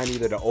enough time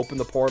either to open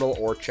the portal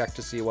or check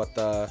to see what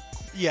the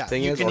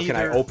thing is, or can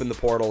I open the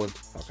portal and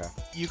okay?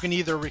 You can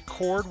either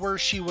record where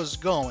she was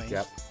going,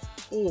 Yep.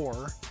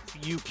 or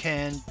you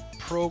can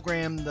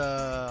program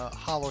the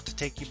holo to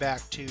take you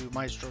back to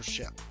Maestro's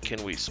ship.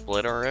 Can we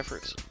split our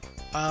efforts?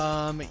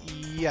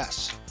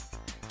 Yes.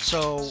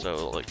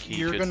 So like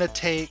you're gonna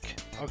take.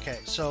 Okay.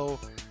 So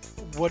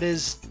what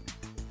is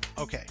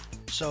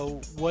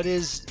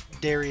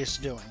Darius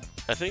doing?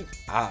 I think.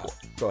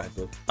 Go ahead,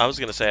 Blue. I was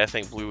gonna say I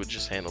think Blue would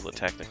just handle the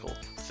technical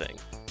thing.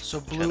 So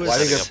Blue Well, is. Well, I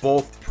think setting they're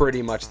up- both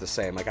pretty much the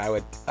same. Like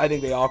I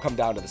think they all come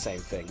down to the same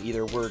thing.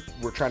 Either we're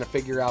trying to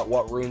figure out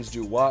what runes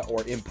do what, or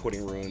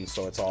inputting runes,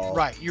 so it's all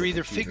Right. You're the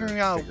either computer figuring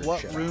out figuring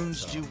what shit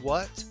runes so. do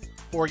what,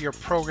 or you're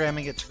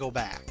programming it to go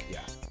back. Yeah.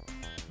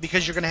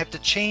 Because you're gonna have to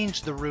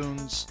change the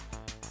runes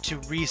to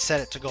reset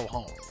it to go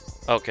home.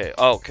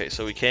 Okay,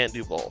 so we can't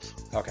do both.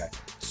 Okay.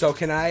 So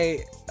can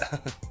I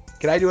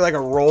do like a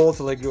roll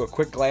to like do a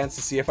quick glance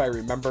to see if I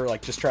remember,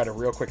 like just try to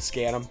real quick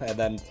scan them and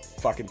then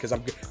fucking because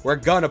we're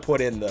gonna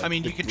put in the. I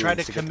mean, the you could try to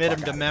runes get the commit fuck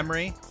them to out of there.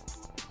 memory.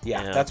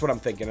 Yeah, that's what I'm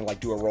thinking, and like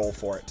do a roll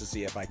for it to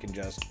see if I can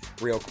just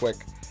real quick,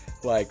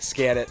 like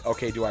scan it.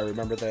 Okay, do I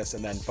remember this?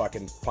 And then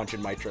fucking punch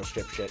in Maestro's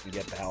shit and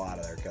get the hell out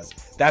of there because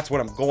that's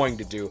what I'm going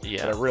to do.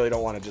 Yeah. But I really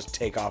don't want to just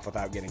take off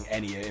without getting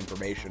any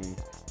information.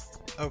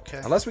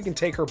 Okay. Unless we can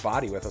take her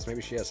body with us,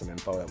 maybe she has some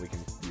info that we can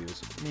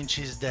use. I mean,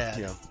 she's dead.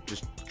 You know,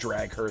 just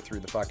drag her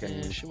through the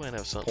fucking. Yeah, she might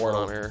have something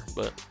portal. on her,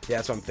 but Yeah,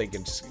 that's what I'm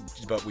thinking.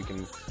 But we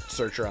can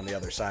search her on the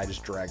other side,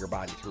 just drag her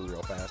body through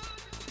real fast.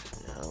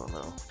 yeah, I don't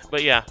know.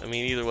 But yeah, I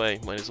mean, either way,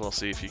 might as well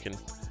see if you can.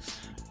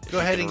 Go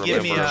ahead and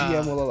give me remember.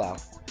 a- GM will allow.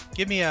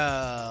 Give me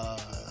a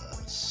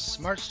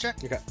smarts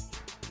check. Okay.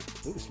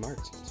 Ooh,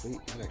 smarts.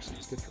 Sweet. That actually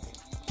is good for me.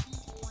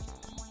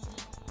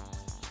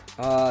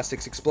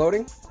 6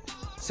 exploding.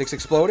 6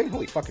 exploding.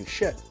 Holy fucking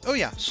shit. Oh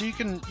yeah, so you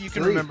can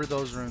 3. remember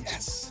those runes.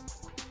 Yes.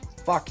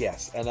 Fuck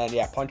yes. And then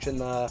yeah, punch in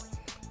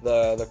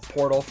the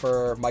portal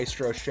for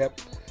Maestro's ship,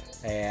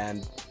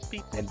 and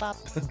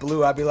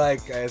Blue. I'd be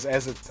like,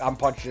 I'm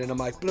punching in, I'm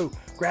like, Blue,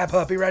 grab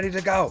her, be ready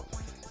to go.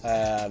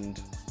 And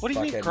What do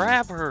you mean, fucking-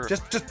 grab her?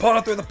 Just pull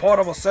her through the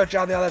portal. We'll search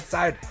on the other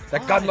side.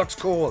 That gun Fine. looks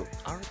cool.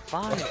 Alright,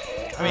 fine.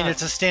 I mean,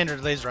 it's a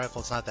standard laser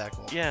rifle. It's not that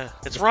cool. Yeah,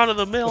 it's run of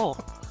the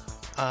mill.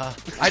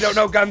 I don't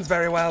know guns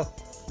very well.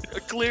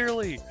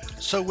 Clearly.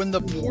 So when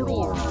the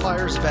portal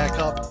fires back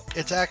up,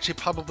 it's actually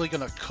probably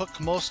gonna cook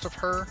most of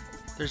her.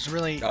 There's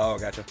really, Oh,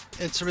 gotcha.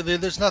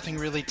 there's nothing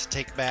really to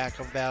take back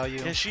of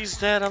value. Yeah, she's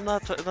dead. I'm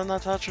not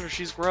touching her.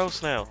 She's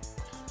gross now.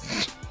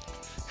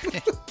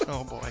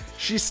 Oh boy.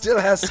 She still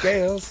has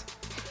scales.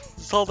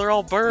 So they're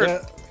all burnt.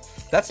 Yeah,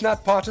 that's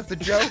not part of the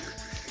joke.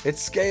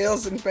 It's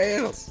scales and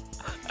fails.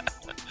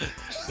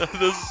 It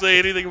doesn't say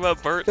anything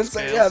about burnt It's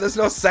like, scales. yeah, there's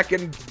no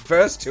second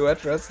verse to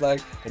it. Where it's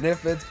like, and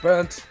if it's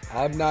burnt,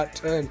 I'm not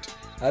turned.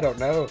 I don't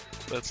know.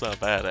 That's not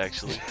bad,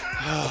 actually.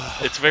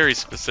 It's very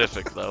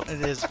specific, though.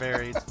 It is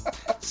very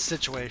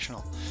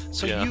situational.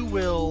 So Yeah. you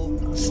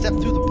will step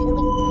through the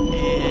portal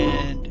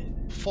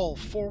and fall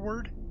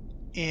forward,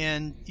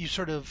 and you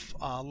sort of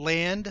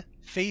land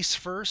face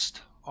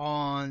first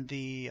on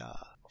the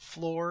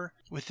floor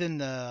within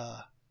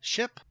the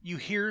ship. You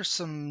hear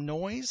some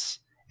noise,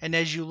 and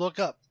as you look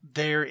up,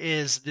 there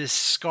is this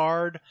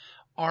scarred,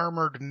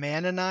 armored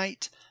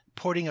Mannonite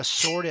pointing a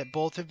sword at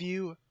both of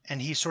you,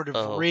 and he's sort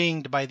of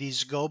ringed by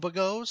these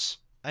Gobagos,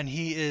 and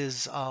he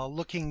is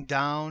looking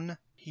down.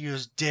 He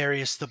goes,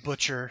 Darius the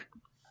Butcher,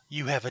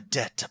 you have a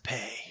debt to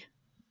pay.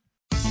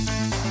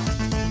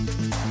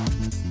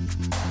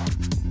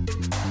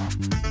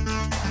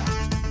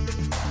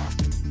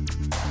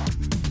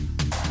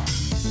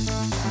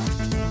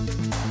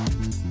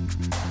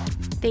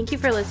 Thank you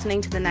for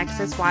listening to the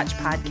Nexus Watch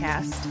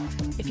podcast.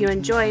 If you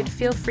enjoyed,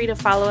 feel free to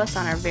follow us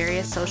on our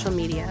various social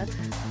media.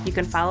 You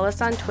can follow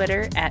us on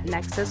Twitter at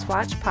Nexus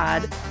Watch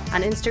Pod,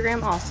 on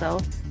Instagram also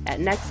at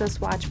Nexus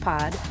Watch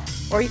Pod,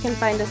 or you can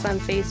find us on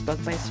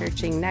Facebook by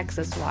searching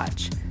Nexus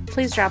Watch.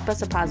 Please drop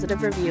us a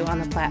positive review on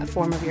the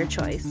platform of your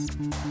choice.